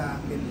po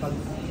sa akin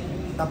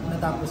pag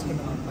natapos ko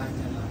ng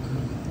pageant.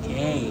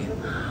 Okay.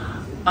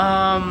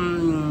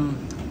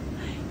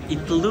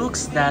 It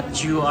looks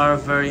that you are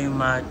very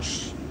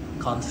much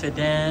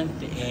confident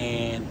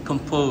and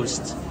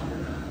composed.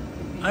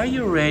 Are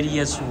you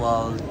ready as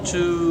well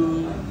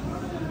to,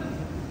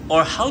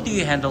 or how do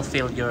you handle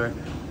failure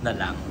na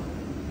lang?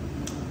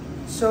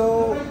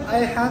 So,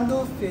 I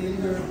handle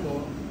failure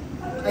po,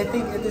 I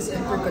think it is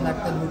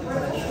interconnected with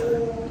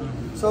pressure.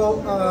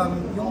 So,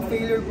 yung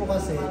failure po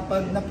kasi,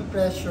 pag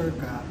napipressure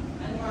ka,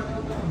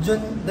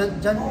 dyan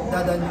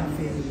dadaan yung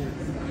failure.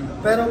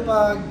 Pero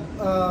pag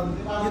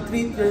you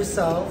treat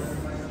yourself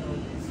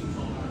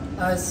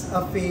as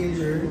a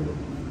failure,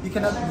 you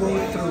cannot go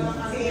through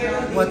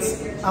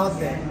what's out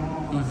there.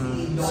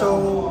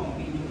 So,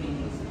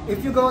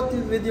 if you go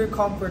with your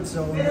comfort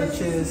zone,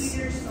 which is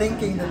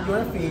thinking that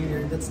you're a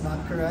failure, that's not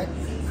correct.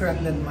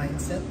 Correct that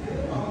mindset,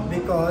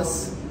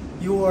 because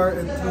you are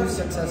a true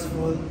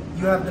successful.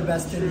 You have the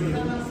best in you.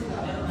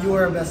 You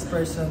are a best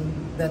person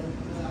that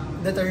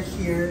are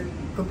here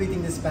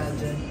competing this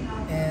pageant,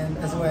 and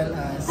as well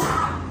as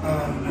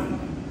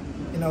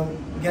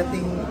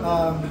getting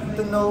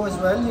to know as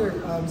well your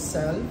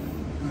self.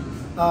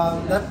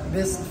 That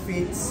best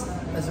fits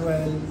as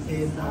well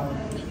in.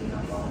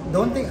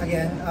 Don't think on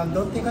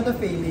the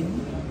failing.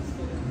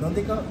 Don't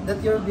think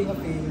that you're being a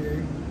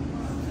failure.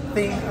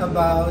 Think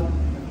about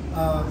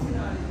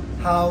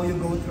how you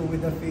go through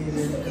with the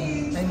failure.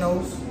 And I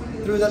know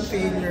through that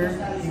failure,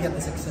 you get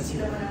the success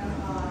you want.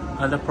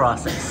 On the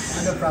process.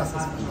 On the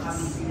process,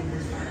 yes.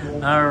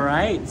 All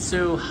right.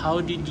 So, how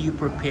did you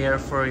prepare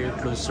for your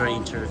closer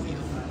interview,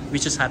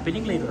 which is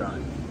happening later on?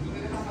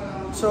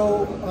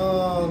 So,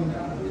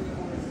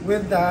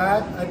 with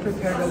that, I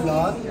prepared a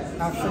lot.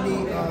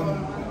 Actually,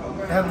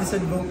 I have this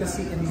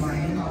advocacy in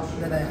mind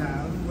that I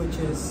have, which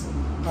is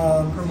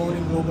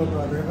promoting global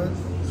brotherhood,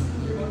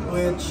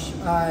 which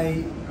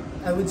I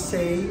would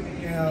say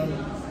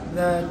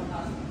that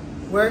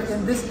we're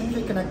in this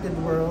interconnected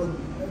world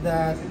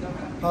that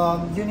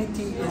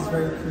unity is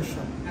very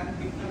crucial.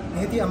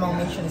 Unity among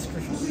nations is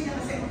crucial.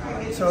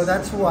 So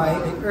that's why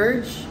I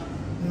urge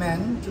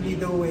men to lead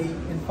the way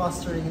in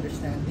fostering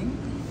understanding,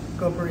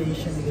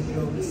 cooperation, and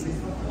diplomacy.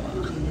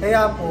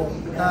 Kaya po,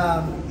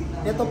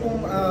 ito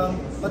pong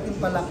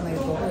patimpalak na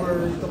ito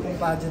or ito pong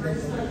pageant na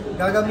ito,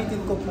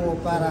 gagamitin ko po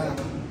para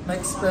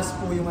ma-express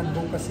po yung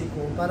advocacy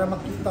ko, para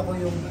makita ko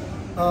yung,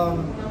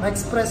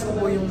 ma-express ko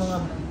po yung mga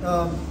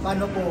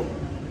paano po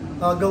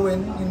gawin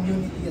yung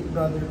unity at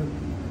brotherhood.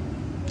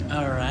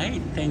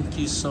 Alright, thank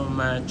you so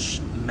much,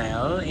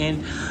 Mel.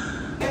 And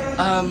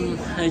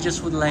I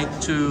just would like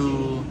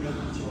to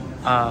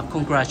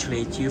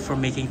congratulate you for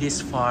making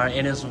this far,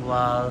 and as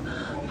well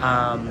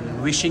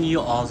wishing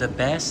you all the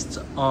best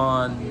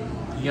on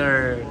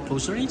your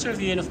closer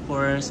interview and of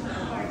course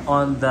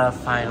on the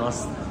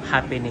finals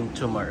happening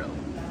tomorrow.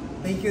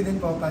 Thank you din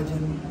po,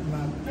 Pageant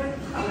ma'am.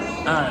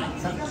 Alright,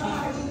 thank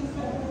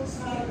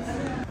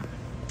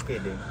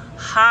you.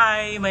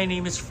 Hi, my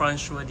name is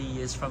Francois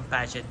Diaz from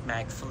Pageant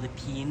Mag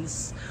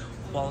Philippines.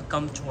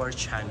 Welcome to our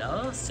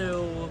channel.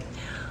 So,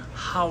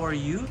 how are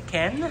you,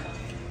 Ken?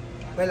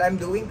 Well, I'm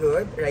doing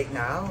good right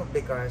now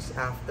because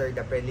after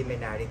the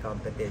preliminary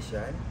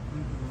competition.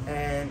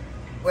 And,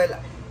 well,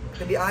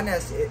 to be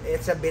honest,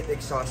 it's a bit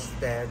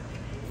exhausted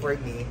for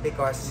me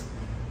because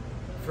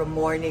from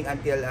morning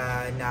until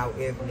now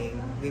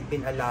evening, we've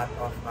been a lot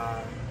of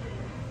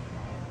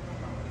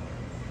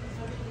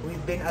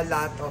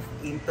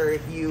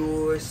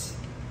interviews,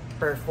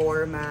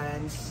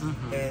 performance,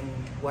 and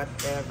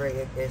whatever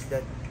it is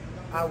that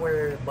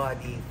our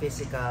body,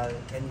 physical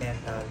and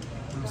mental,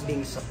 is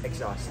being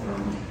exhausted.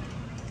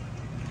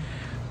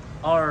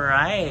 All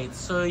right.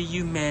 So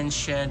you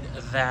mentioned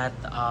that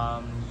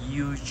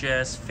you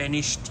just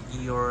finished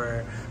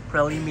your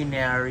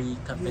preliminary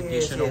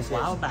competition Yes, a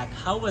while back.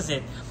 How was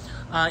it?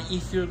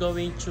 If you're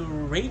going to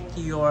rate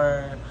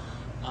your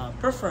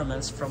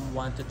performance from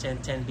 1 to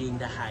 10, 10 being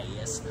the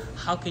highest,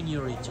 how can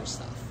you rate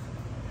yourself?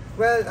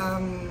 Well,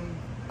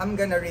 I'm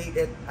gonna rate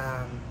it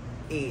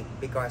 8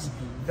 because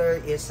there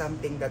is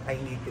something that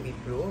I need to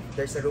improve.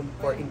 There's a room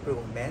for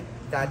improvement.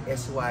 That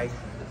is why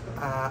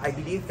I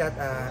believe that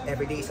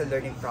every day is a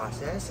learning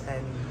process,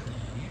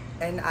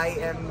 and I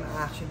am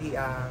actually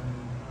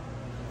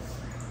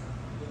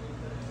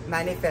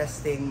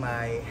manifesting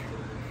my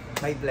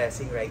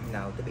blessing right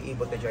now to be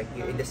able to join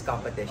here in this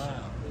competition.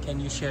 Wow. Can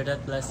you share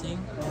that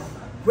blessing?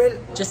 Well,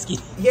 just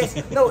kidding. Yes,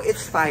 no,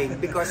 it's fine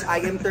because I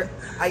am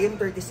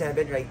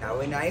 37 right now,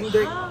 and I am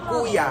their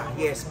kuya.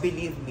 Yes,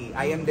 believe me,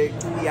 I am their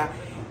kuya,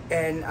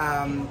 and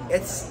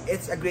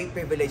it's a great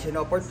privilege and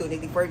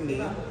opportunity for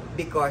me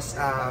because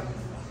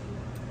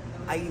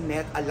I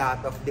met a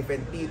lot of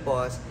different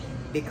people.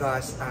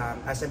 Because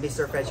as a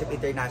Mr. Friendship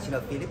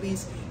International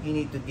Philippines, you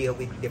need to deal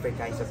with different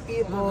kinds of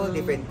people,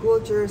 different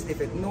cultures,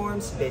 different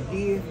norms,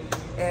 belief,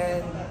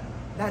 and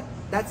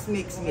that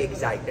makes me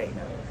excited right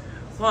now.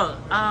 Well,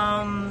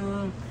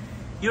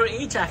 your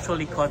age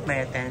actually caught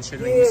my attention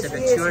when you said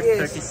that you're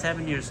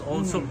 37 years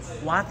old. So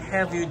what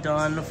have you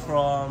done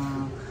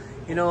from,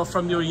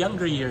 from your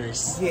younger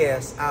years?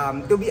 Yes,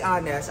 to be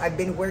honest, I've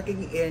been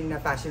working in the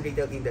fashion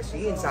retail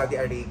industry in Saudi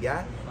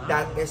Arabia.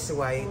 That is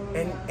why,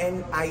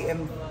 and I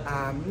am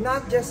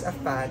not just a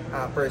fat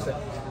person,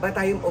 but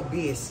I am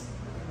obese.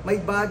 My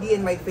body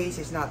and my face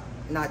is not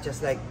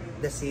just like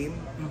the same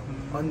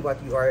on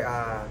what you are.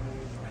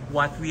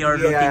 What we are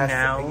looking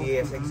now.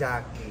 Yes,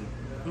 exactly.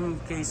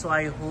 Okay, so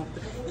I hope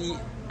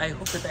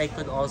that I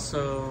could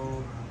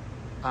also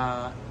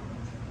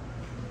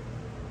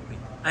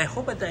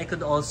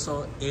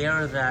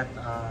air that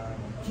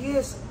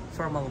yes,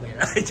 formal wear.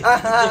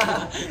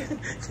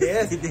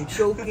 Yes,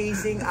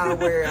 showcasing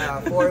our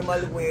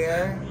formal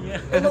wear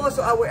and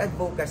also our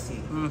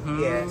advocacy.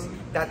 Yes,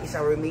 that is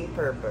our main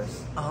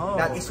purpose. Oh.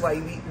 That is why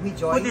we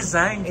joined. Who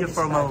designed your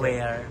formal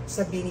wear?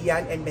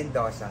 Sabinian and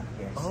Mendoza.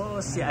 Yes. Oh,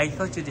 see, I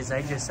thought you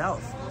designed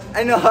yourself.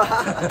 I know.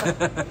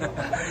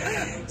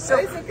 So,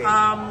 it's okay.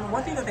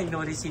 one thing that I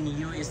noticed in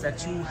you is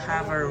that you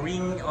have a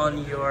ring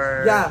on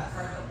your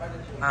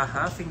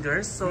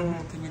fingers. So,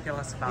 can you tell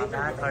us about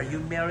that? Are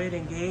you married,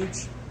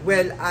 engaged?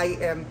 Well, I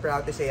am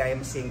proud to say I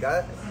am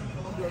single.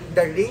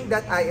 The ring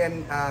that I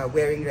am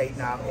wearing right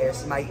now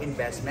is my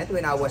investment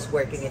when I was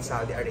working in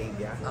Saudi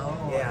Arabia. Oh,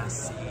 yeah. I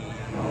see.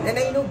 And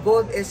I know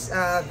gold is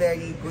a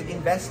very good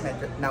investment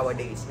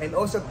nowadays, and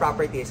also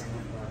properties.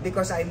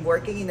 Because I'm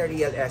working in a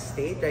real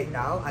estate right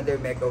now under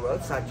Mega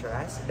World,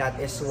 Satras. That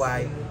is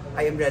why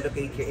I am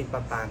relocated here in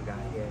Pampanga.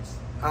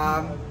 Yes.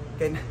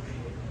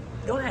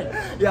 Go ahead.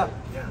 Yeah.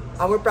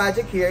 Our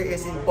project here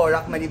is in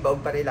Porac,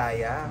 Manibog,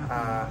 Parilaya.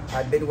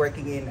 I've been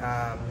working in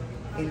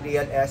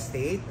real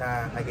estate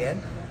again.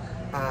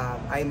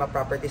 I'm a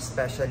property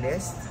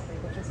specialist.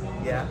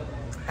 Yeah.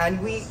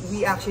 And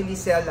we actually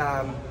sell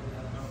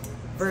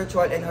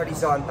virtual and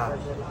horizontal,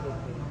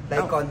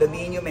 like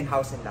condominium and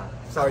house and lot.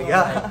 Sorry.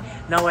 Yeah.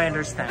 Now I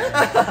understand.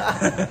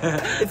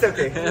 It's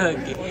okay.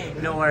 Okay.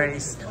 No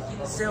worries.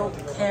 So,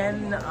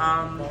 Ken,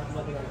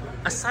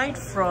 aside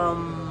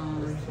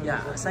from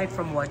yeah, aside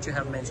from what you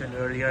have mentioned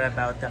earlier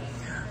about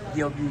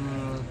your,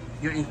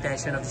 your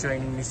intention of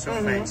joining Mr.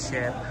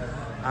 Friendship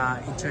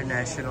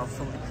International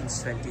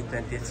Philippines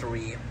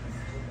 2023,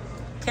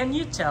 can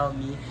you tell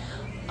me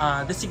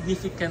the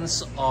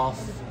significance of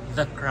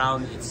the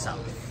crown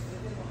itself?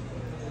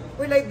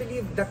 Well, I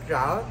believe the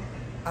crown,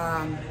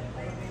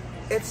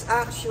 it's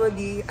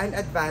actually an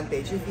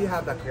advantage if you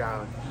have a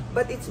crown.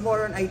 But it's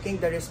more on, I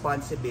think, the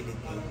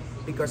responsibility.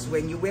 Because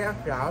when you wear a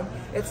crown,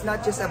 it's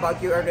not just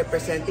about you are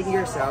representing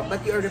yourself,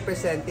 but you are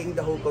representing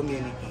the whole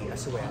community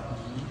as well.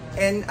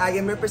 And I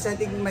am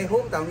representing my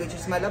hometown, which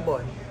is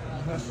Malabon.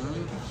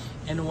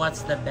 And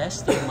what's the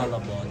best in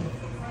Malabon?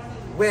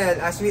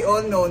 Well, as we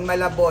all know,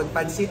 Malabon,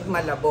 Pansit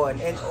Malabon,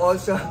 and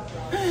also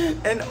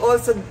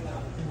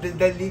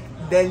the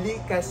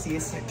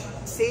delicacies,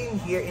 same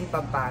here in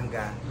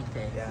Pampanga.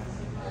 Okay. Yeah.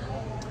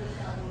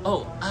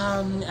 Oh,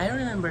 I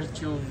remember that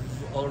you've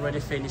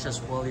already finished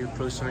as well your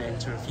closer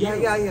interview.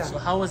 Yeah. So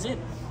how was it?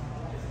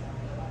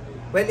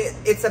 Well,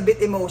 it's a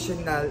bit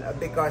emotional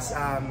because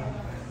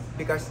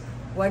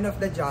one of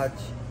the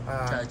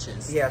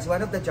Judges. Yes,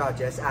 one of the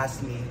judges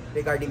asked me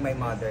regarding my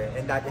mother,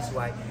 and that is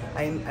why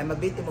I'm a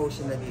bit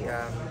emotionally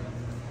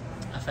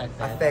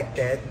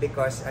affected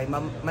because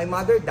my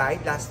mother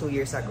died last 2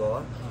 years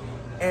ago,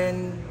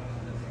 and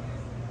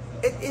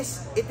it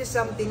is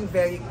something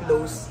very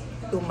close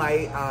to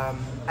my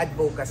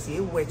advocacy,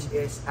 which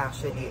is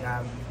actually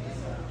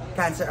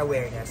cancer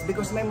awareness,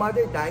 because my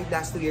mother died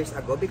last 2 years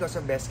ago because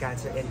of breast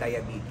cancer and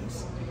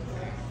diabetes.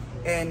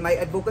 And my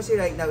advocacy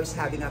right now is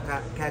having a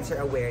cancer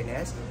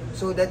awareness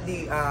so that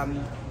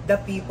the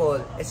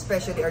people,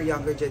 especially our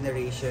younger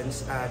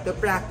generations, to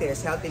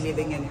practice healthy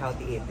living and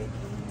healthy eating.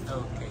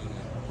 Okay.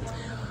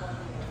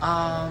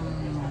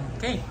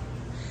 Okay.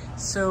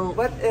 So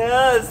what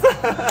else?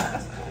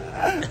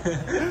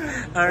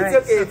 all right.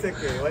 It's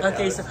okay. What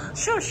else?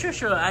 So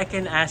sure. I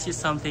can ask you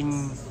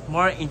something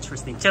more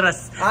interesting.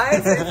 Charas.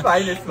 It's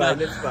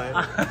fine.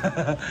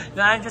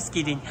 No, I'm just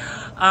kidding.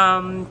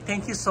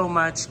 Thank you so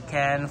much,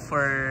 Ken,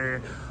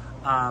 for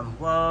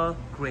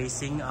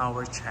gracing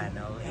our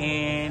channel,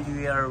 and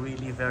we are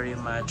really very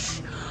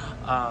much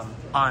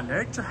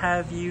honored to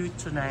have you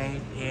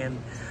tonight. And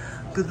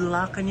good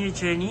luck on your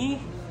journey.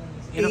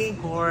 And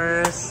of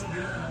course,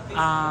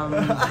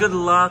 good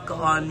luck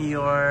on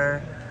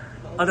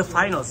the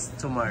finals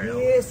tomorrow.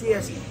 Yes.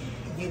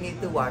 You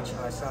need to watch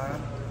us,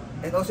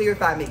 and also your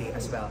family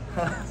as well.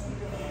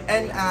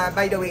 And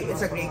by the way,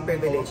 it's a great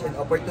privilege and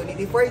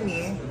opportunity for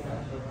me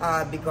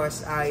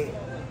because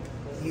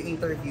you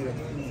interviewed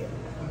me.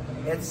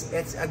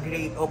 It's a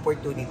great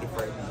opportunity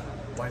for me.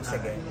 Once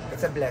again,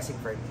 it's a blessing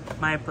for me.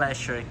 My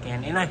pleasure,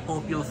 Ken, and I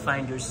hope you'll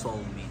find your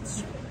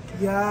soulmates.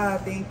 Yeah,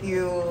 thank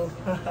you.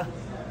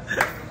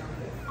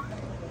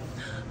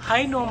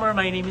 Hi Nomer,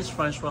 my name is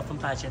Francois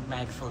from Pageant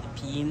Mag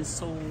Philippines.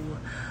 So,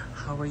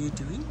 how are you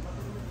doing?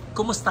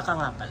 Kumusta ka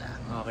nga pala?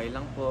 Okay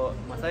lang po.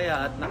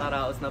 Masaya at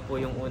nakaraos na po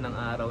yung unang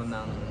araw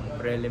ng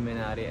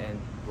preliminary,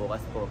 and bukas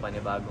po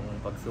panibagong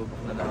pagsubok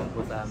na naman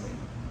po sa amin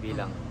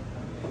bilang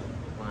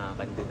mga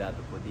kandidato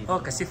po dito.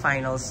 Oh, kasi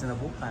finals na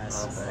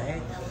bukas,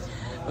 right?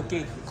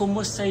 Okay,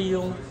 kumusta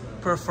yung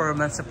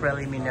performance sa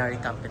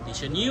preliminary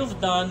competition? You've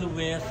done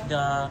with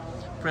the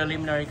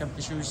preliminary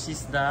competition, which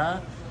is the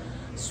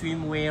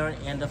swimwear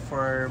and the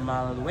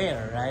formal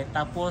wear, right?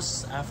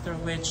 Tapos, after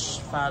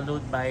which,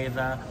 followed by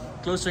the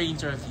closer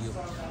interview.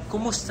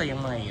 Kumusta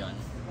yung mga yon?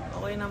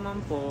 Okay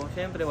naman po.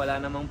 Siyempre,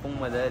 wala namang pong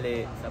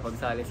madali sa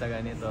pagsali sa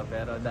ganito.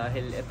 Pero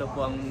dahil ito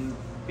po ang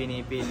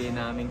pinipili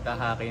naming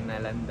tahakin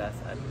na landas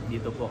at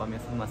dito po kami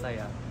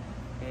sumasaya,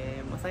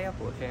 masaya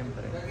po,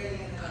 siyempre.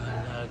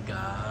 Talaga?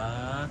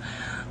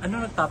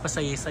 Ano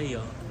nagpapasaya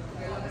sa'yo?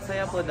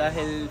 Masaya po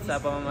dahil sa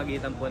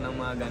pamamagitan po ng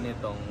mga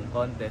ganitong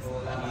contest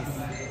is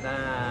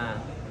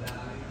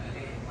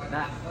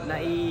na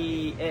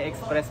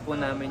i-express po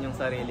namin yung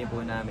sarili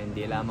po namin,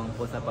 di lamang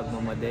po sa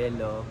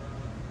pagmamodelo,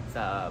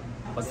 sa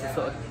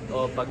pagsusuot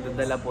o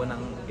pagdadala po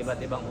ng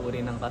iba't ibang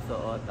uri ng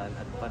kasuotan,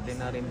 at pati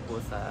na rin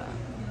po sa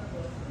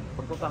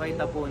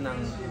pagpapakita po ng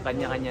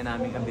kanya-kanya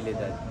naming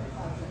abilidad.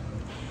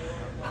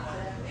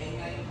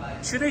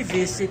 Should I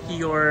visit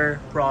your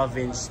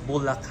province,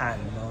 Bulacan,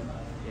 no?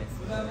 Yes.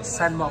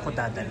 Saan mo ako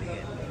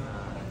dadalhin?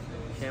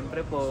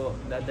 Siyempre po,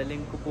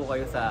 dadaling ko po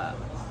kayo sa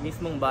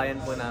mismong bayan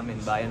po namin,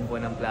 bayan po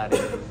ng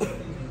Plaridel.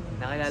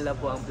 Nakilala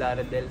po ang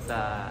Plaridel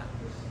sa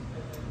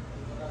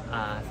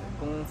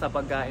kung sa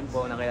pagkain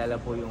po, nakilala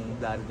po yung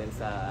Plaridel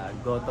sa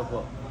Goto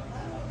po.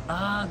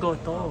 Ah,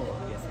 Goto.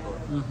 Yes po.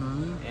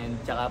 And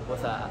tsaka po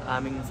sa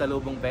aming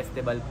salubong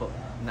festival po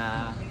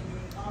na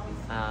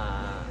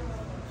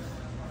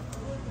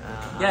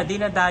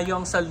dinadayo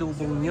ang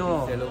salubong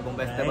nyo. Salubong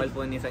festival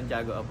po ni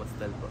Santiago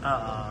Apostol po.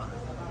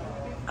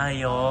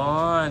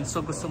 Ayun. So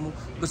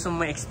gusto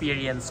mo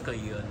experience ko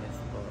yun. Yes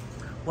po.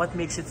 What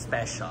makes it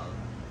special?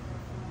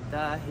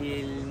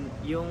 Dahil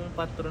yung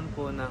patron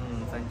po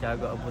ng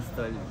Santiago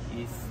Apostol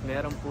is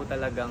meron po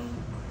talagang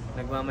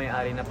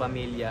nagmamay-ari na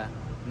pamilya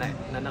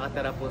na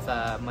nakatira po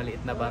sa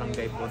maliit na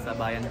barangay po sa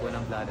bayan po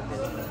ng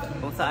Plaridel.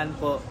 Kung saan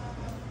po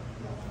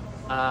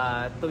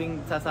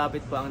tuwing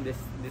sasapit po ang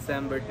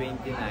December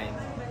 29,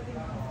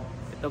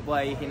 ito po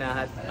ay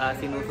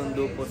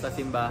sinusundo po sa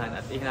simbahan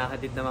at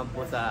hinahatid naman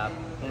po sa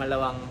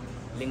pangalawang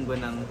linggo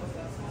ng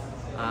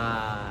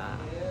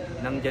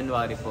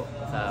January po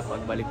sa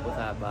pagbalik po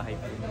sa bahay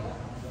po.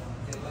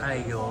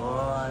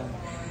 Ayun.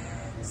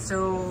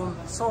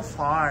 So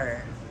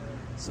far,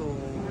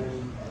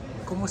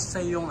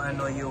 kumusta yung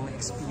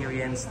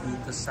experience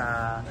dito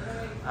sa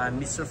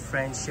Mr.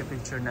 Friendship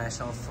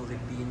International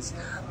Philippines?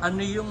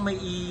 Ano yung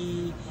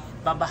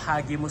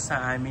babahagi mo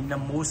sa amin na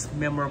most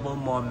memorable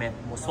moment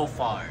mo so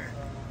far?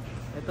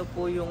 Ito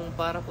po yung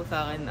para po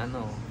sa akin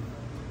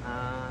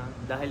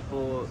dahil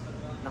po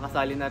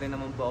nakasali na rin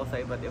naman po ako sa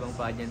iba't ibang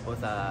pageant po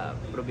sa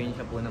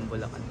probinsya po ng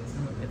Bulacan.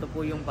 Ito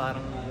po yung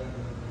parang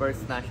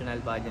first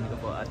national pageant ko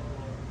po at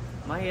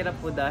mahirap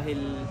po dahil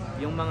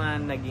yung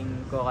mga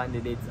naging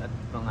co-candidates at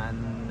mga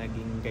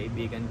naging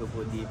kaibigan ko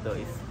po dito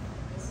is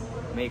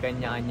may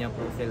kanya-kanya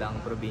po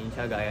silang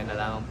probinsya, gaya na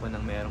lamang po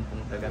ng meron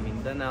pong taga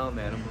Mindanao,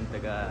 meron pong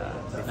taga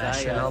Visayas.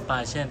 National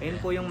pageant. Ayun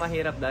po yung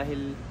mahirap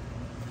dahil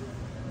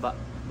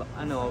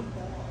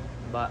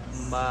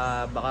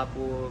baka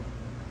po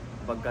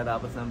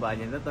pagkatapos ng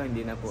pageant na to,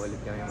 hindi na po ulit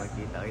kami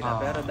magkita-kita.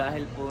 Pero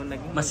dahil po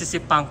naging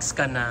masisipunks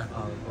ka na.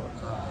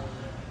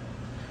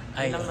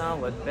 Ay lang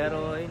nawad,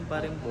 pero ayun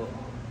pa rin po.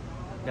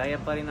 Gaya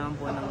pa rin naman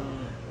po ng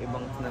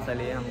ibang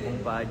nasalihan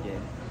kong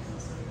pageant.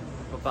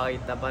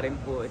 Papakita pa rin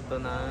po ito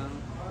na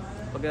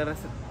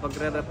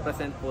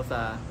pagre-represent po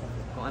sa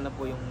kung ano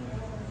po yung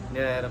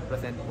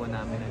nire-represent po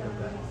namin na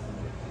lugar.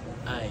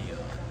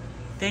 Ayun.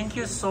 Thank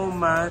you so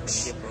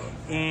much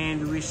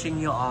and wishing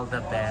you all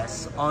the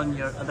best on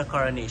the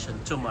coronation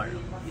tomorrow.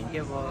 Thank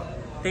you po.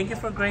 Thank you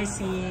for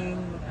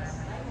gracing.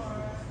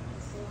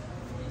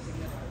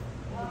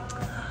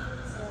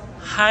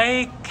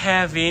 Hi,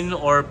 Kevin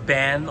or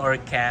Ben or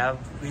Kev,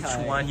 which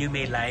one you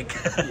may like.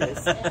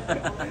 Yes.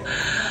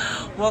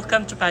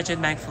 Welcome to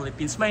Pageant Mag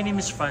Philippines. My name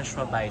is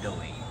Francois, by the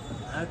way.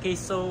 Okay,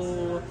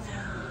 so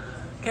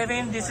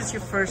Kevin, this is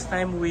your first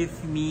time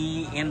with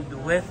me and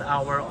with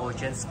our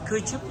audience.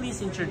 Could you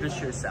please introduce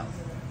yourself?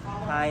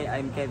 Hi,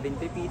 I'm Kevin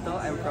Pepito.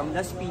 I'm from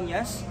Las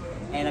Piñas,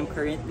 and I'm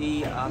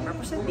currently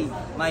representing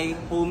my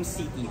home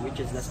city, which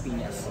is Las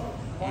Piñas.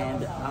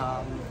 And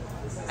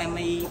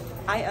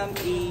I am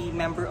a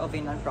member of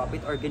a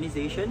non-profit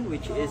organization,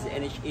 which is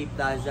NHA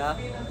Plaza,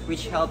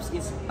 which helps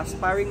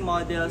aspiring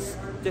models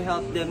to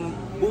help them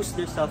boost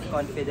their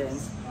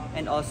self-confidence.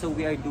 And also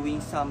we are doing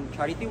some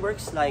charity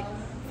works like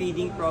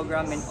feeding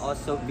program and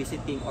also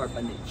visiting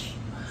orphanage.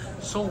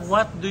 So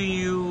what do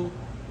you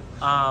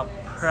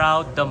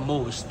proud the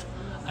most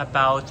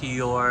about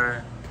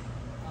your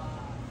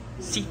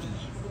city?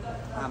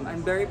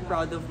 I'm very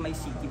proud of my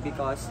city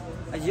because,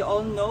 as you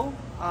all know,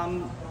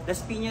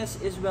 Las Piñas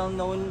is well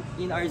known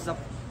in our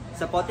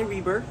Zapote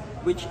River,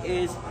 which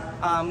is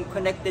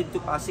connected to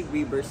Pasig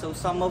River. So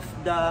some of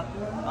the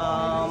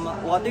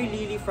water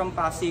lily from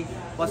Pasig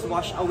was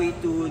washed away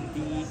to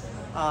the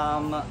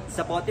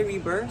Zapote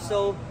River.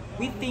 So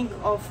we think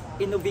of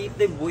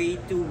innovative way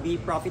to be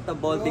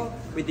profitable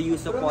with the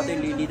use of water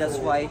lily. That's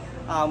why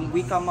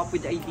we come up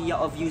with the idea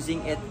of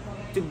using it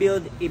to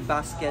build a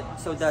basket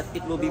so that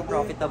it will be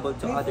profitable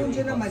to other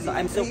people. So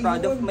I'm so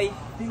proud of my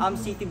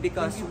city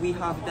because we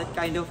have that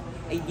kind of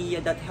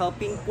idea that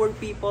helping poor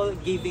people,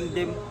 giving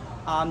them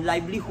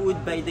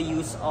livelihood by the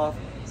use of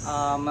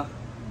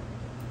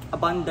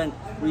abundant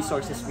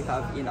resources we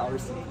have in our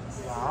city.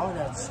 Wow,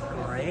 that's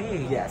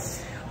great. Yes.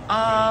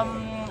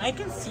 I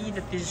can see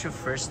that this is your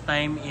first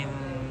time in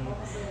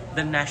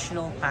the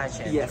national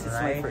pageant. Yes, it's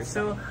right? my first.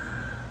 So,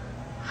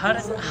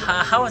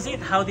 how is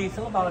it? How do you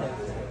feel about it?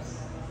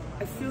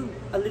 I feel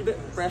a little bit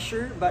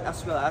pressure, but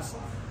as well as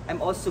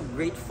I'm also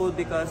grateful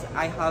because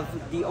I have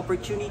the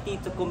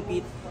opportunity to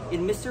compete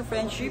in Mr.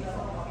 Friendship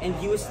and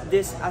use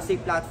this as a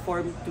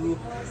platform to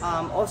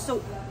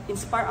also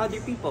inspire other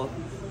people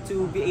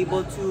to be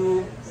able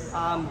to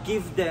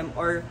give them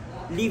or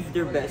live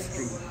their best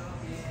dream.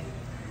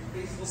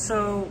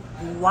 So,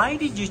 why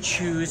did you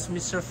choose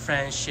Mr.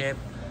 Friendship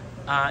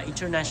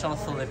International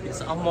Philippines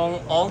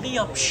among all the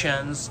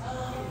options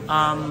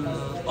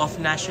of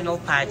national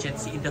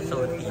pageants in the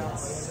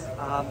Philippines?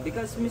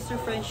 Because Mr.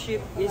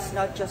 Friendship is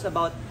not just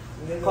about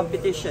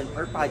competition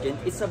or pageant,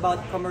 it's about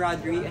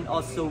camaraderie and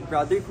also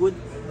brotherhood,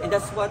 and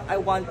that's what I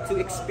want to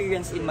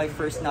experience in my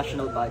first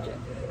national pageant.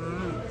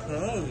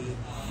 Okay.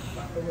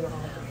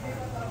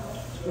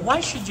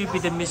 Why should you be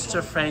the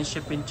Mr.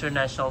 Friendship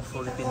International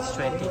Philippines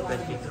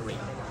 2023?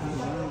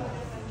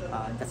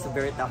 That's a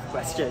very tough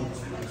question.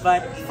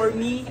 But for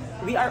me,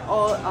 we are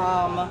all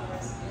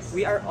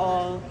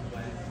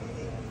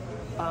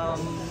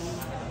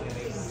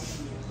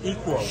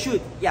Equal.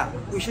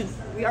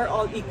 We are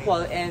all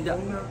equal and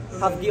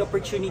have the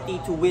opportunity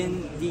to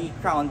win the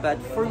crown. But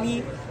for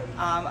me,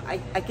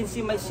 I can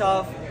see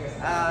myself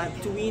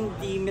to win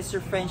the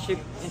Mr. Friendship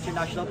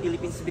International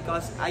Philippines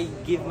because I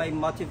give my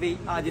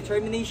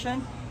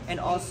determination, and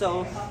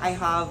also I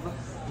have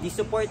the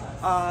support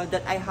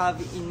that I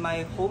have in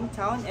my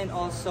hometown, and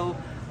also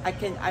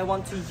I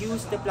want to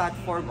use the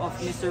platform of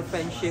Mr.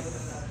 Friendship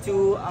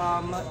to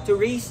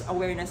raise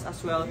awareness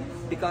as well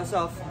because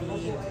of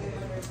the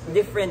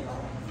different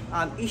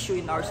issue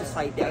in our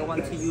society. I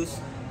want to use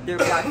their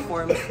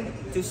platforms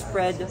to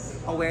spread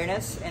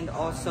awareness, and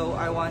also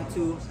I want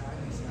to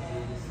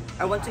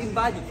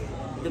embody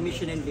the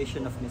mission and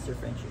vision of Mr.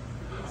 Friendship.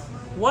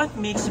 What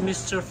makes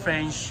Mr.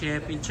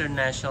 Friendship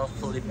International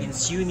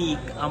Philippines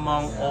unique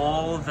among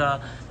all the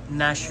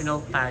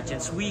national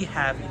pageants we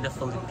have in the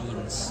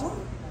Philippines?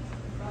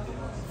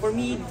 For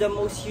me, the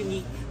most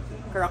unique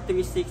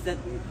characteristics that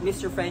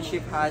Mr.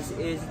 Friendship has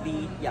is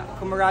the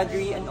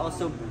camaraderie and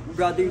also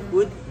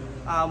brotherhood.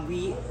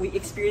 We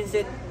experience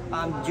it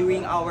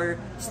during our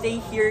stay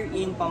here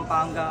in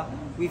Pampanga.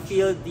 We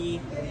feel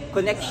the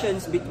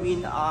connections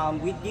between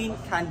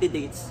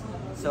candidates.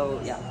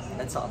 So yeah,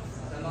 that's all.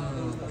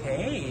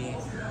 Okay.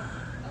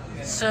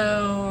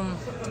 So,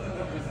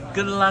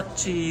 good luck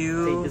to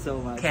you, Thank you so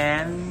much.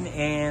 Ken,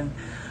 and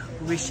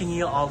wishing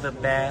you all the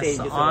best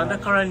Thank you so on much.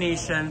 the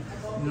coronation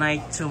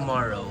night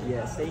tomorrow.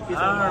 Yes, thank you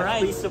so All much.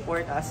 right. Please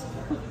support us.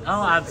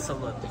 Oh,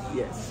 absolutely.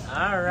 Yes.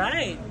 All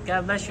right.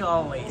 God bless you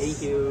always.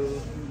 Thank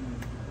you.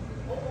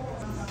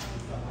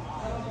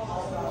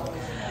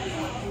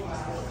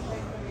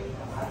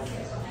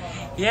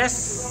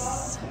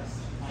 Yes.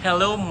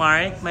 Hello,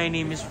 Mark. My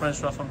name is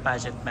Francois from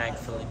Pageant Mag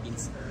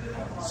Philippines.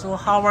 So,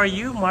 how are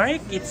you,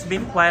 Mark? It's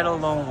been quite a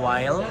long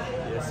while.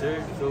 Yes, sir.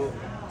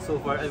 So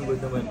far, I'm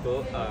good naman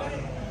po.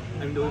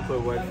 I'm looking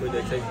forward for the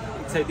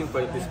exciting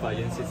part of this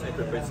pageant since I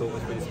prepared so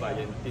much for this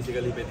pageant,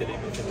 physically, mentally,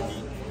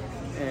 emotionally.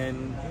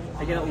 And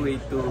I cannot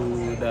wait to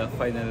the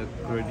final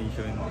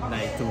coronation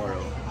night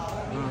tomorrow.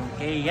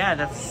 Okay, yeah,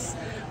 that's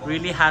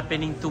really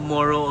happening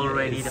tomorrow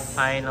already. The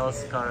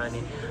finals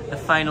coronation,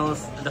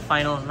 the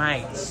final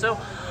night. So,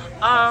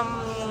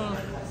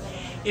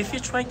 if you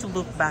try to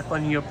look back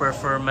on your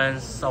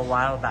performance a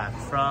while back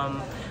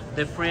from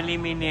the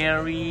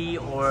preliminary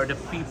or the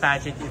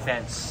pre-pageant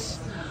events,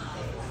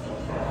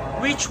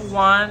 which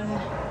one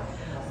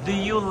do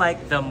you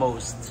like the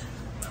most?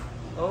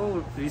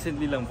 Oh,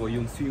 recently lang po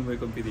yung swimwear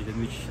competition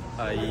which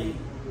I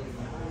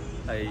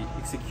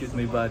execute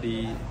my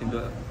body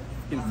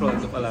in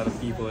front of a lot of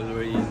people,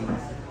 wherein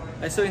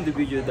I saw in the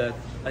video that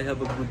I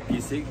have a good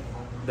physique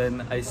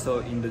than I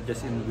saw in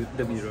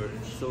the mirror.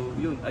 So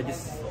yun,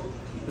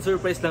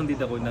 surprise lang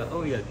din ako na,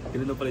 oh yeah,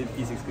 ganoon na pala yung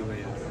physics ko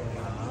ngayon.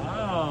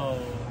 Wow!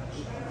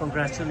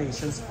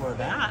 Congratulations for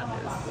that.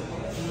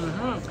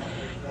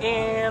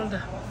 And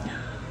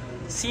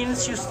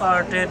since you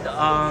started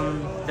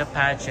the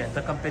pageant,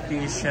 the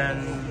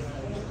competition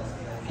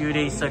a few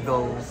days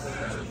ago,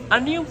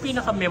 ano yung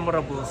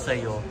pinaka-memorable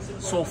sa'yo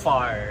so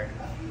far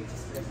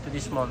to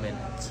this moment?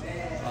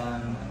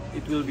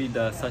 It will be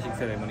the sashing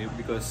ceremony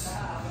because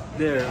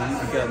there we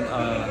become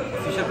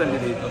official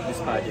candidate of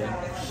this pageant.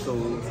 So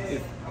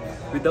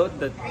without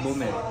that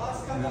moment,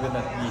 we will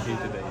not be here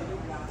today.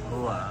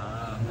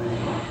 Wow!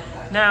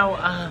 Now,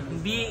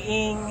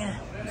 being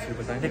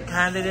the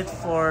candidate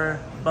for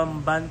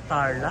Bamban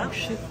Tarlac?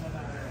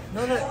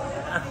 No,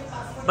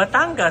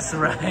 Batangas,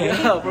 right?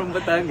 Yeah, from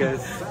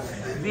Batangas.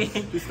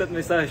 Being Is that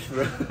my sash,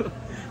 bro?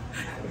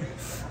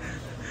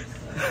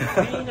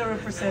 being a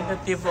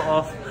representative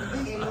of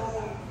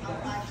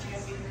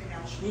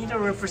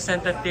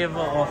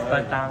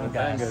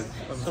Batangas.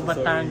 So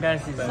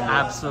Batangas is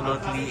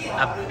absolutely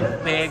a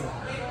big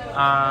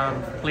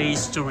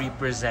place to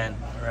represent,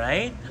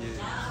 right?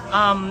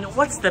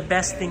 What's the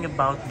best thing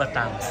about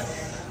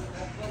Batangas?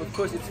 Of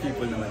course, it's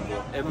people naman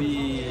po.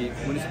 Every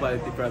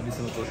municipality,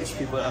 province naman po, it's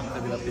people ang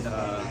kanilang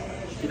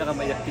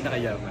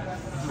pinakayaman.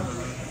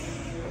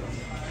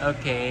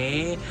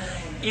 Okay.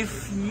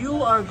 If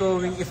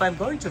I'm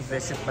going to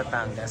visit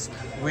Batangas,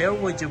 where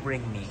would you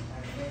bring me?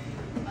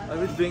 I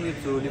will bring you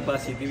to Lipa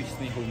City, which is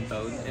my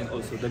hometown, and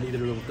also the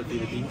leader of the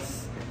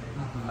Philippines.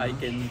 I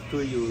can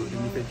tour you in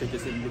different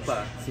churches in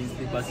Lipa, since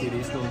Lipa City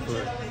is known for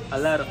a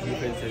lot of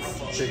different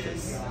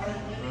churches,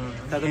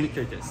 Catholic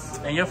churches.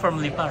 And you're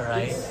from Lipa,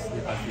 right? Yes,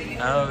 Lipa City.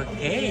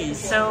 Okay,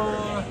 so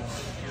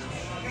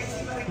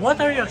what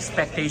are your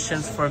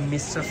expectations for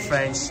Mr.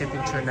 Friendship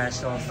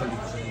International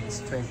Philippines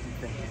 2023?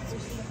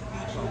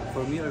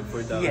 For me or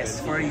for the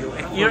Yes, for you.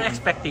 Your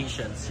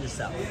expectations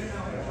yourself.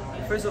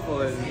 First of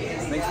all,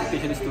 my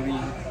expectation is to win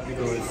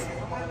because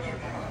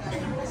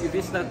if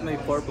it's not my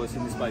purpose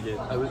in this pageant,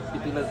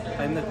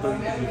 I'm not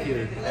going to be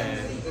here.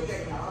 And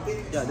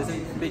yeah, there's an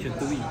expectation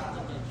to win.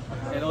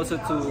 And also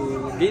to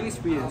gain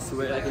experience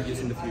where I can use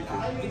in the future.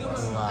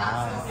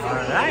 Wow.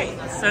 Alright.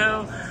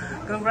 So,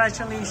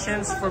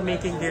 congratulations for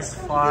making this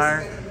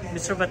far,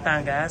 Mr.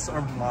 Batangas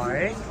or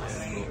Mark.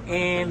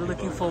 And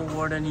looking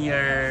forward on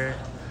your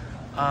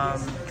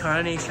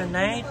coronation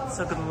night.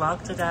 So good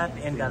luck to that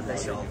and God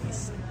bless you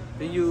always.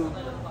 Thank you.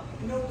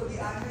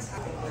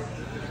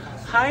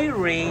 Hi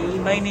Ray,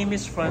 my name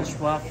is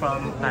Francois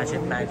from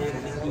Pageant Mag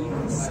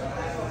Philippines.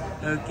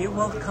 Okay,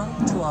 welcome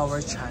to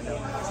our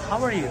channel. How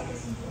are you?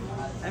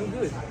 I'm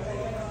good.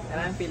 And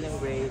I'm feeling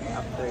great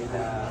after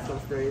the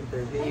closer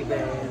interview.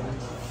 Even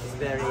it's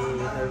very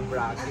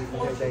nerve-wracking.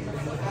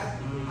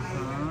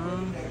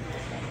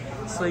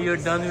 So you're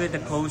done with the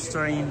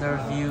poster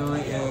interview,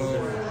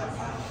 and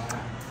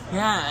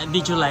yeah,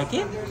 did you like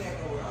it?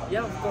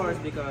 Yeah, of course,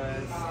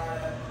 because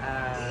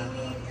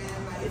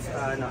it's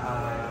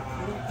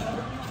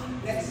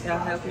it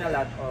helped me a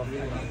lot of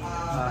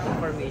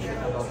information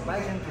about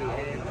pageantry,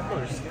 and of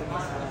course,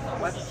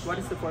 what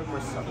is the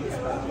purpose of this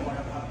pageant?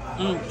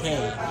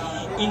 Okay.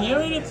 In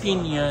your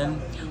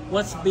opinion,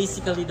 what's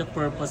basically the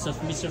purpose of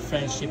Mr.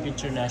 Friendship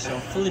International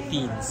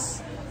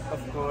Philippines?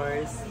 Of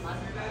course,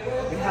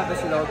 we have a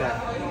slogan,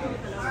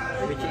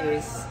 which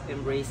is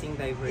embracing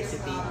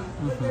diversity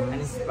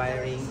and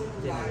inspiring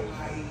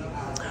generation.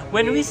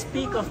 When we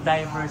speak of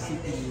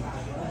diversity,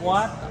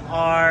 what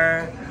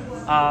are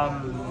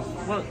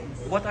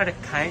what are the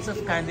kinds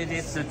of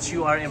candidates that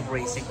you are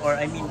embracing, or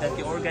I mean that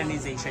the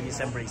organization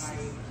is embracing?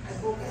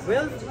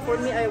 Well, for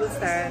me, I will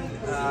stand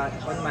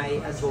on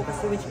my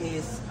advocacy, which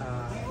is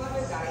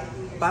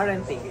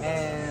parenting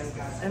and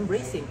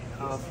embracing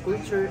of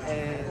culture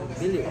and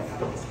belief,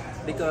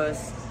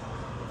 because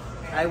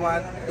I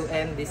want to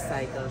end this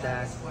cycle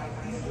that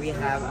we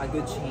have a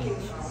good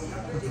change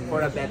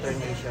for a better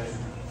nation,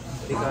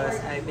 because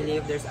I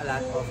believe there's a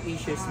lot of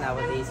issues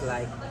nowadays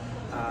like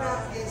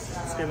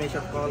discrimination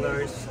of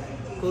colors,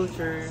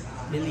 culture,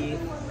 belief,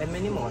 and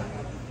many more.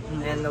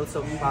 And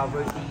also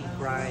poverty,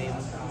 crime,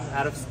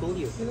 out of school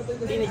youth,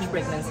 teenage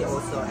pregnancy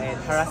also, and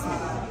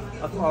harassment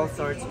of all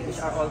sorts, which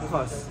are all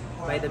caused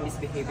by the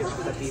misbehavior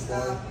of the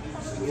people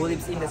who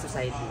lives in the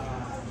society.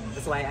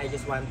 That's why I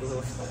just want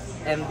to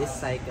end this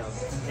cycle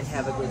and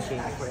have a good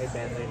change for a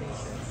better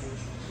nation.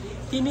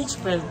 Teenage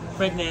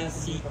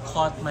pregnancy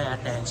caught my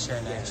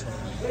attention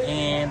actually,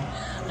 and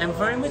I'm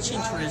very much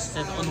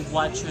interested on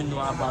what you know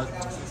about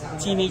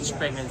teenage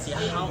pregnancy.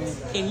 How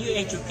can you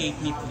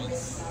educate me,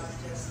 please?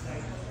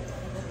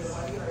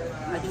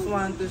 I just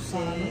want to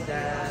say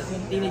that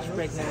teenage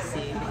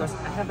pregnancy, because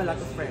I have a lot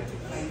of friends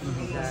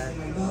that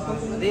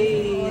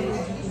they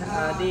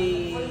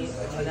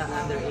on the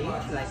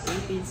underage, like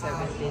 18,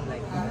 17,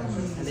 like that,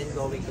 and then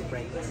going to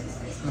pregnancy.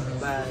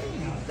 But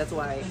that's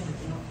why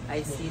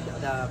I see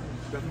the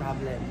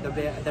problem,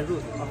 the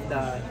root of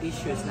the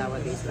issues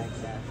nowadays like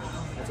that.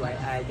 That's why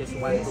I just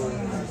want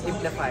to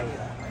simplify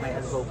my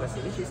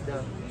advocacy, which is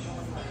the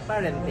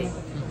parenting.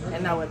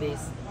 And nowadays,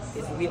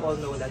 we all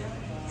know that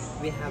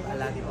we have a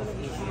lot of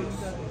issues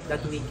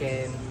that we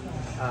can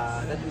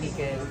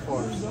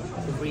force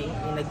to bring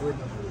in a good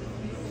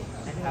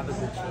and have a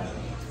good change.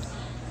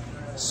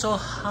 So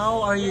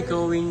how are you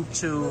going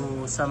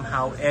to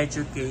somehow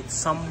educate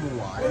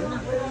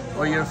someone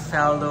or your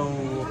fellow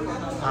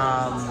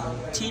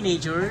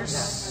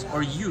teenagers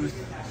or youth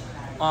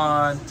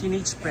on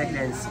teenage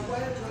pregnancy,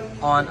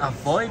 on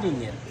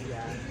avoiding it?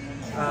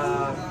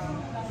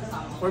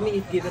 For me,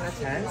 if given a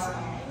chance,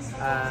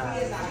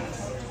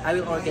 I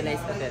will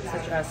organize events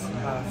such as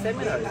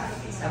seminars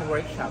and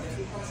workshops,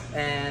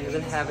 and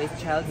we'll have a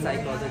child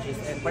psychologist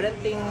and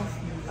parenting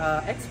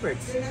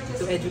experts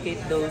to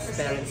educate those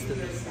parents to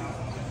this.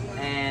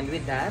 And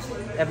with that,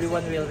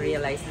 everyone will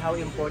realize how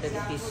important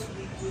it is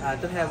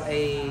to have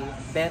a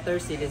better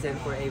citizen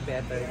for a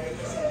better,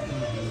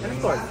 and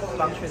of course,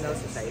 functional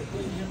society.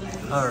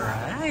 All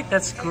right,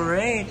 that's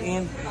great,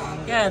 and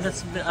yeah,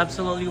 that's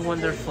absolutely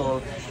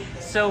wonderful.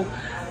 So,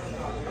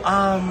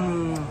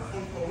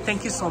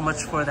 thank you so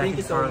much for that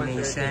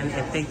information,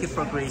 and thank you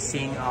for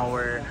gracing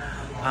our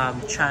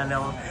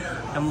channel.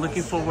 I'm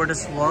looking forward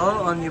as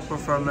well on your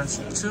performance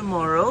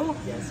tomorrow,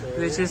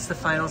 which is the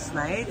finals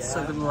night.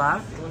 So good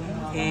luck,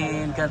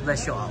 and God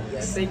bless you all.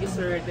 Yes, thank you,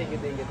 sir. Thank you.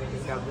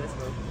 God bless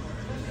you.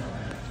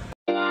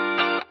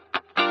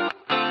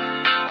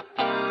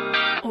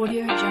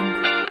 Audio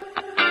Jungle.